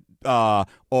development, or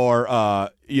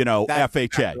FHA.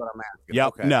 That's what I'm asking. Yep.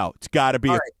 Okay. No, it's got to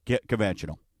be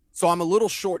conventional. So I'm a little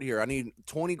short here. I need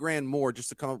 $20,000 more just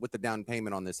to come up with the down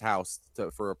payment on this house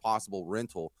for a possible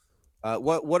rental.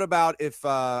 What about if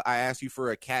I ask you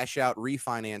for a cash out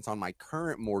refinance on my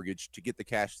current mortgage to get the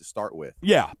cash to start with?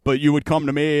 Yeah, but you would come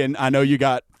to me, and I know you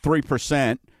got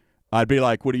 3%. I'd be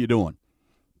like, "What are you doing?"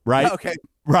 Right? Okay.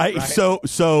 Right. So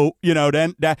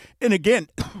then that, and again,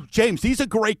 James, these are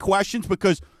great questions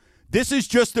because this is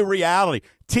just the reality.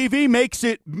 TV makes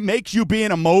you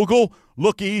being a mogul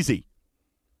look easy.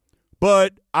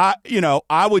 But I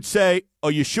would say,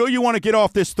 are you sure you want to get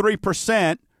off this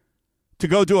 3% to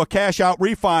go do a cash out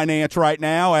refinance right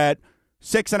now at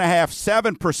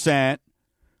 6.5%, 7%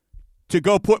 to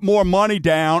go put more money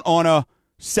down on a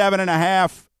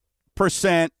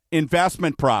 7.5%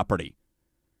 investment property?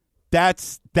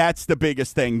 That's the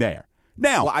biggest thing there.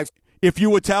 Now, if you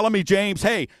were telling me, James,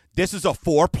 hey, this is a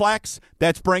fourplex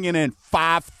that's bringing in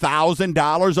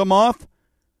 $5,000 a month,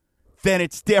 then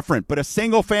it's different. But a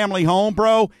single-family home,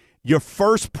 bro, your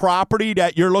first property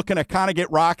that you're looking to kind of get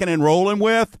rocking and rolling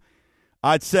with,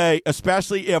 I'd say,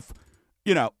 especially if,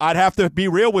 I'd have to be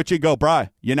real with you and go, bro,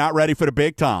 you're not ready for the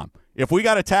big time. If we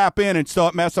got to tap in and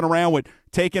start messing around with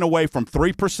taking away from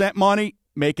 3% money,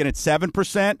 making it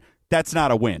 7%, that's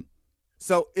not a win.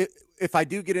 So if I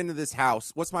do get into this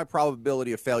house, what's my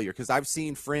probability of failure? Because I've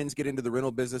seen friends get into the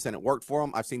rental business and it worked for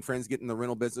them. I've seen friends get in the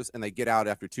rental business and they get out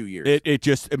after 2 years. It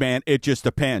just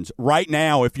depends. Right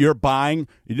now, if you're buying,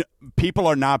 people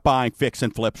are not buying fix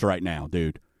and flips right now,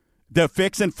 dude. The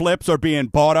fix and flips are being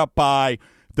bought up by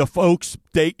the folks.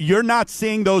 You're not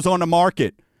seeing those on the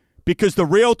market because the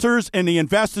realtors and the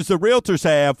investors the realtors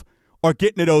have are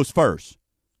getting to those first.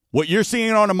 What you're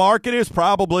seeing on the market is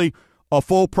probably a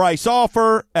full price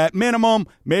offer at minimum.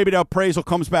 Maybe the appraisal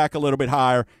comes back a little bit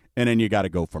higher, and then you got to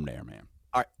go from there, man.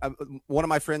 All right. One of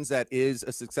my friends that is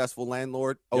a successful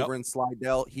landlord over in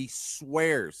Slidell, he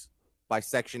swears by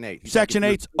Section 8. Section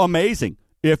 8's amazing.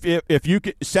 If you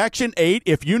can, Section 8,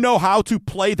 if you know how to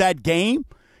play that game,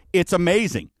 it's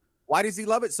amazing. Why does he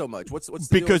love it so much? What's the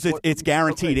because it's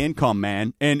guaranteed income,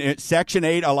 man, and Section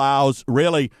 8 allows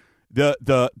really.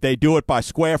 They do it by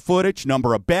square footage,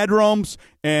 number of bedrooms,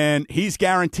 and he's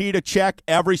guaranteed a check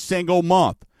every single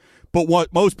month. But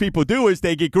what most people do is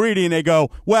they get greedy and they go,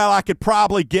 well, I could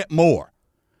probably get more.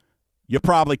 You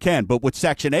probably can. But with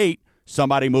Section 8,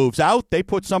 somebody moves out, they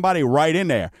put somebody right in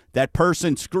there. That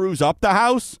person screws up the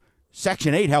house,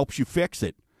 Section 8 helps you fix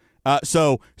it.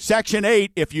 So Section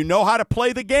 8, if you know how to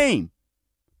play the game,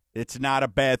 it's not a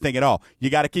bad thing at all. You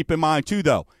got to keep in mind, too,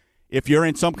 though, if you're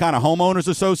in some kind of homeowners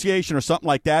association or something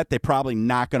like that, they're probably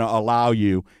not going to allow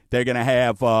you. They're going to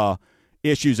have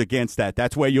issues against that.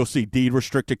 That's where you'll see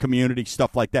deed-restricted community,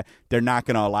 stuff like that. They're not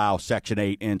going to allow Section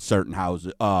 8 in certain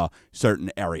houses,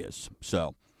 certain areas.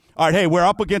 So, all right, hey, we're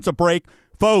up against a break.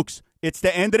 Folks, it's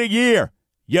the end of the year.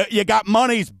 You got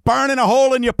money's burning a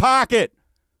hole in your pocket.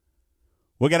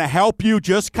 We're going to help you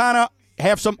just kind of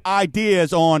have some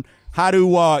ideas on how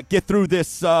to get through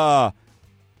this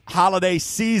holiday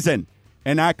season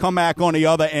and not come back on the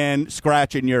other end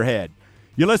scratching your head.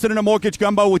 You're listening to Mortgage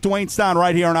Gumbo with Dwayne Stein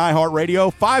right here on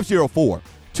iHeartRadio,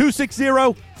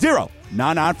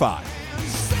 504-260-0995.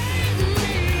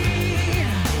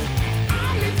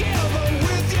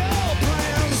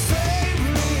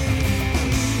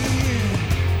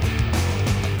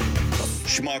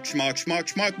 Schmuck.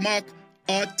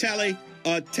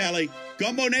 Telly.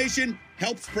 Gumbo Nation,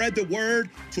 help spread the word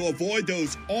to avoid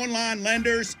those online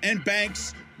lenders and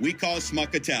banks we call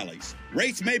schmuckatellis.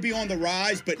 Rates may be on the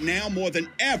rise, but now more than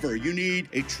ever, you need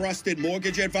a trusted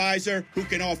mortgage advisor who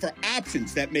can offer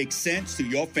options that make sense to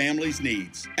your family's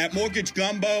needs. At Mortgage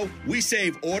Gumbo, we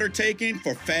save order taking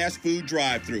for fast food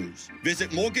drive-thrus.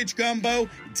 Visit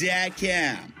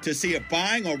MortgageGumbo.com to see if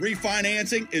buying or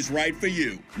refinancing is right for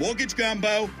you.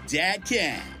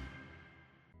 MortgageGumbo.com.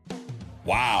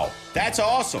 Wow, that's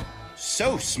awesome.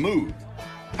 So smooth.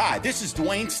 Hi, this is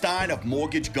Dwayne Stein of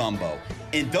Mortgage Gumbo,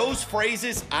 and those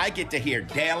phrases I get to hear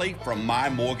daily from my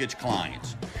mortgage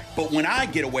clients. But when I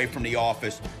get away from the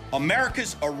office,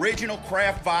 America's original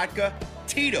craft vodka,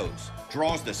 Tito's,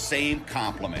 draws the same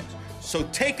compliments. So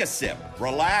take a sip,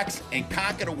 relax, and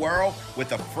conquer the world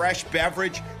with a fresh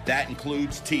beverage that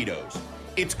includes Tito's.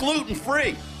 It's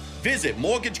gluten-free. Visit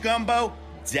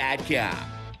MortgageGumbo.com.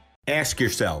 Ask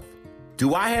yourself,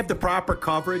 do I have the proper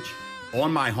coverage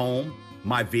on my home,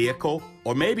 my vehicle,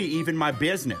 or maybe even my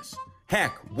business?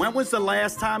 Heck, when was the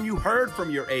last time you heard from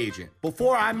your agent?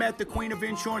 Before I met the Queen of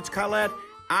Insurance, Colette,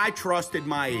 I trusted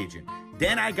my agent.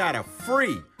 Then I got a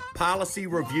free policy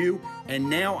review, and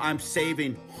now I'm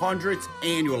saving hundreds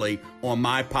annually on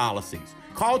my policies.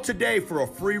 Call today for a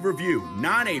free review,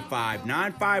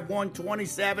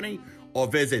 985-951-2070, or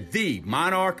visit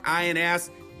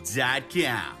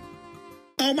themonarchins.com.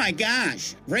 Oh my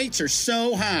gosh, rates are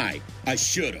so high. I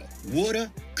shoulda,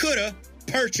 woulda, coulda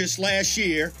purchased last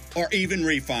year or even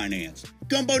refinanced.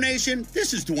 Gumbo Nation,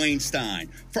 this is Dwayne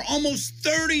Stein. For almost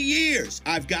 30 years,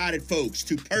 I've guided folks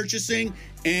to purchasing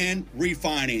and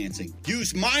refinancing.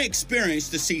 Use my experience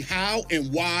to see how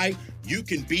and why you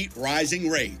can beat rising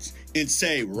rates and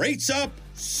say, rates up,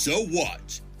 so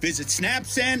what? Visit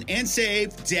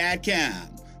SnapSendAndSave.com.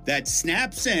 That's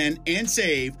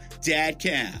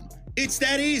SnapSendAndSave.com. It's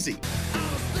that easy.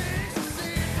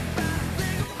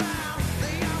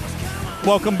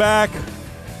 Welcome back.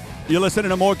 You're listening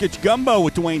to Mortgage Gumbo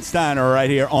with Dwayne Steiner right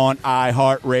here on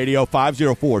iHeartRadio,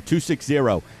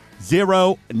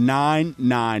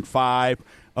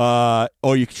 504-260-0995.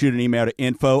 Or you can shoot an email to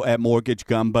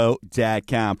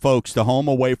info@mortgagegumbo.com. Folks, the home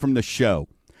away from the show,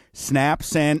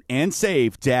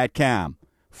 SnapSendAndSave.com.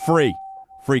 Free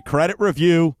credit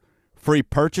review, free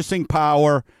purchasing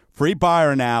power, free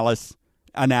buyer analysis.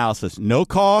 No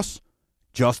cost,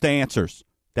 just answers.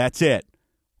 That's it.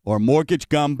 Or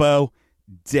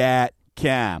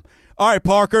mortgagegumbo.com. All right,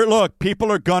 Parker, look, people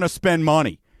are going to spend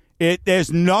money. There's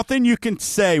nothing you can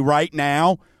say right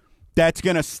now that's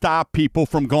going to stop people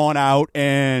from going out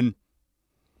and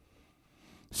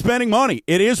spending money.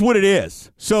 It is what it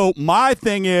is. So my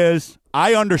thing is,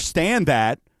 I understand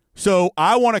that. So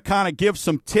I want to kind of give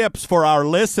some tips for our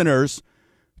listeners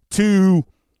to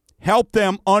help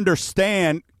them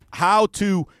understand how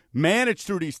to manage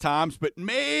through these times, but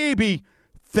maybe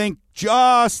think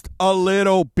just a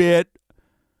little bit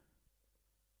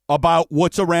about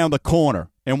what's around the corner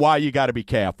and why you got to be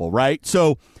careful, right?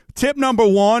 So tip number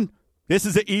one, this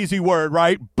is an easy word,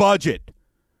 right? Budget,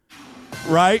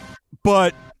 right?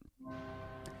 But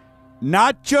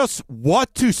not just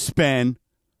what to spend,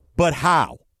 but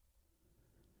how.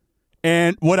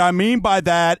 And what I mean by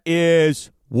that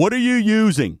is, what are you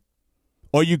using?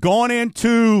 Are you going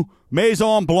into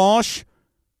Maison Blanche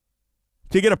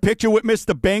to get a picture with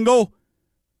Mr. Bingle?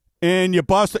 And you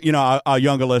bust, our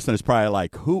younger listeners probably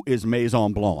like, who is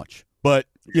Maison Blanche? But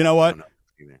you know what?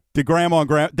 The grandma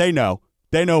and they know.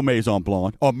 They know Maison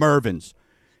Blanche or Mervyn's.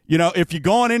 If you're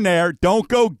going in there, don't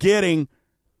go getting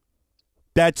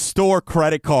that store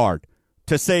credit card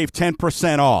to save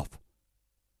 10% off.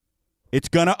 It's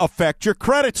going to affect your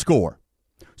credit score.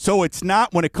 So it's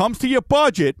not, when it comes to your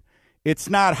budget, it's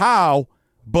not how,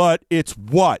 but it's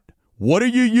what. What are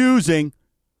you using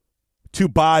to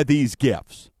buy these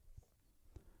gifts?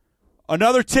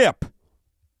 Another tip,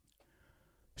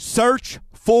 search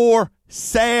for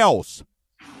sales.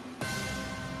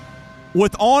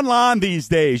 With online these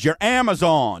days, your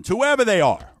Amazons, whoever they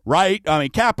are, right? I mean,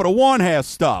 Capital One has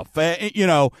stuff.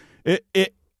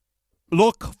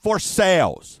 Look for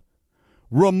sales.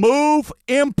 Remove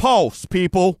impulse,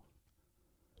 people.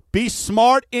 Be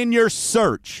smart in your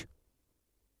search.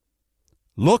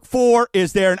 Look for,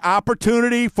 is there an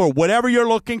opportunity for whatever you're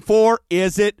looking for?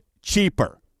 Is it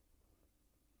cheaper?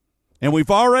 And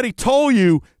we've already told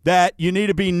you that you need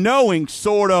to be knowing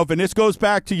sort of, and this goes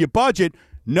back to your budget,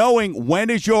 knowing when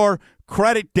is your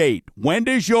credit date? When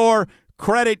does your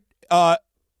credit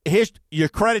your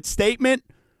credit statement,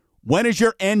 when is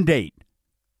your end date?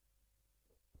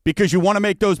 Because you want to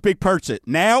make those big purchases.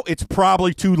 Now it's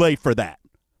probably too late for that.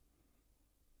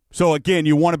 So, again,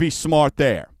 you want to be smart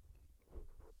there.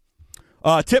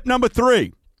 Tip number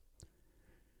 3,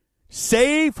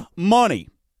 save money.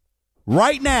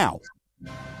 Right now,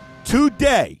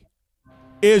 today,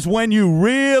 is when you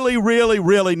really, really,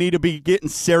 really need to be getting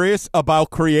serious about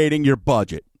creating your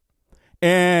budget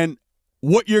and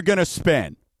what you're going to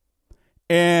spend.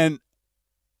 And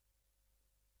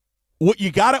what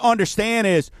you got to understand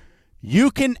is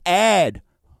you can add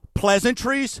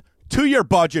pleasantries to your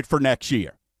budget for next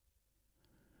year.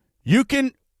 You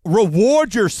can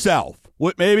reward yourself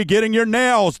with maybe getting your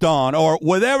nails done or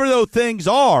whatever those things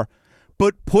are,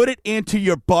 but put it into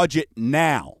your budget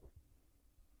now.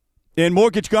 In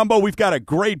Mortgage Gumbo, we've got a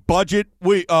great budget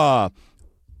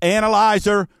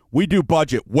analyzer. We do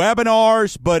budget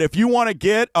webinars, but if you want to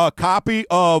get a copy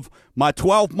of my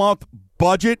 12-month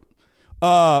budget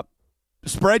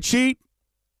spreadsheet,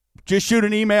 just shoot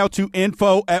an email to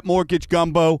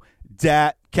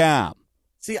info@mortgagegumbo.com.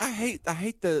 See, I hate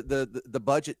the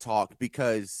budget talk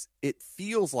because it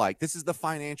feels like this is the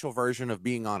financial version of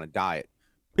being on a diet.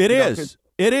 It is.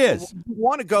 You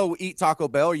want to go eat Taco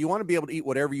Bell, or you want to be able to eat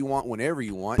whatever you want whenever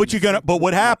you want. But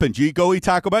what happens? You go eat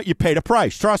Taco Bell, you pay the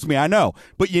price. Trust me, I know.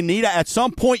 But you need at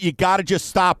some point you got to just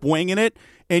stop winging it,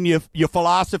 and your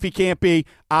philosophy can't be,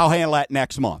 I'll handle that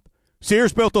next month.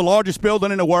 Sears built the largest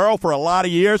building in the world for a lot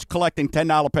of years, collecting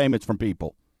 $10 payments from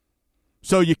people.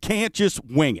 So you can't just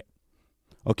wing it.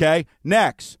 Okay?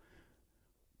 Next.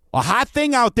 A hot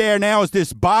thing out there now is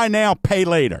this buy now, pay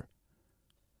later.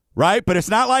 Right? But it's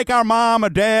not like our mom or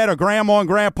dad or grandma and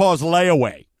grandpa's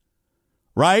layaway.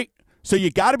 Right? So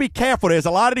you got to be careful. There's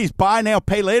a lot of these buy now,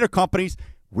 pay later companies.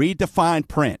 Read the fine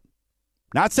print.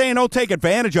 Not saying don't take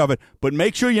advantage of it, but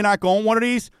make sure you're not going one of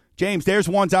these. James, there's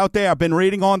ones out there. I've been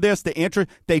reading on this. The interest,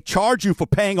 they charge you for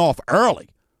paying off early.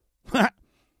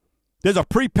 There's a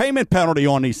prepayment penalty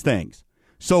on these things.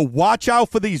 So watch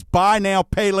out for these buy now,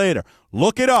 pay later.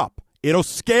 Look it up. It'll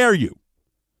scare you.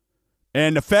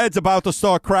 And the Fed's about to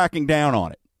start cracking down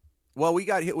on it. Well, we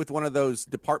got hit with one of those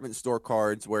department store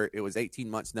cards where it was 18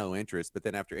 months no interest, but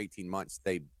then after 18 months,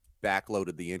 they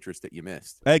backloaded the interest that you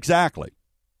missed. Exactly.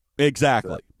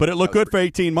 So, but it looked good for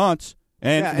 18 months.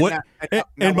 And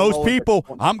most people,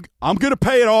 I'm going to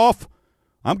pay it off.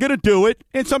 I'm going to do it.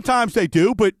 And sometimes they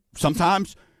do, but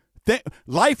sometimes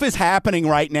life is happening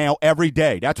right now every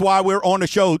day. That's why we're on the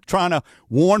show trying to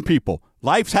warn people.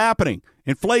 Life's happening.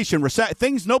 Inflation,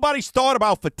 things nobody's thought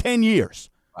about for 10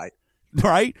 years.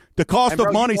 Right? The cost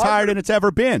of money's higher than it's ever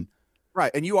been.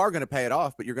 Right. And you are going to pay it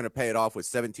off, but you're going to pay it off with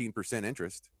 17%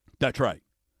 interest. That's right.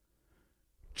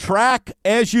 Track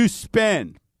as you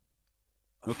spend.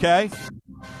 Okay?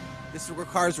 This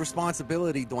requires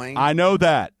responsibility, Dwayne. I know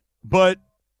that. But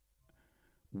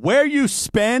where you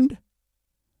spend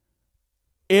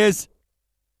is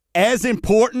as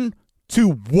important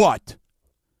to what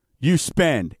you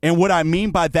spend. And what I mean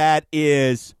by that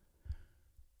is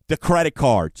the credit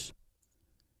cards.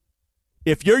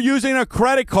 If you're using a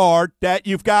credit card that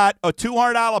you've got a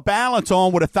 $200 balance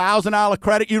on with a $1,000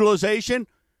 credit utilization,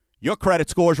 your credit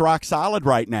score is rock solid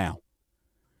right now.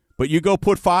 But you go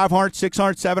put $500,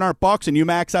 $600, $700 and you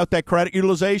max out that credit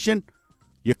utilization,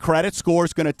 your credit score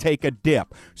is going to take a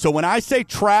dip. So when I say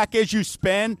track as you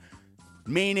spend,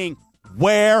 meaning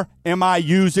what am I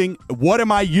using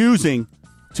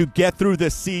to get through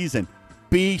this season?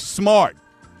 Be smart.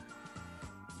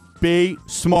 Be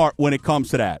smart when it comes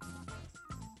to that.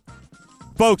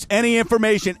 Folks, any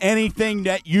information, anything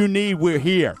that you need, we're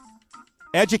here.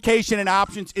 Education and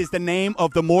Options is the name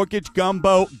of the Mortgage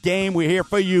Gumbo game. We're here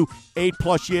for you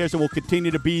 8+ years, and we'll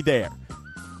continue to be there.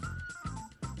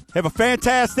 Have a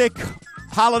fantastic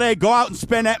holiday. Go out and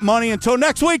spend that money. Until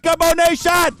next week, Gumbo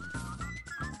Nation,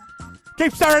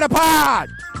 keep stirring the pot.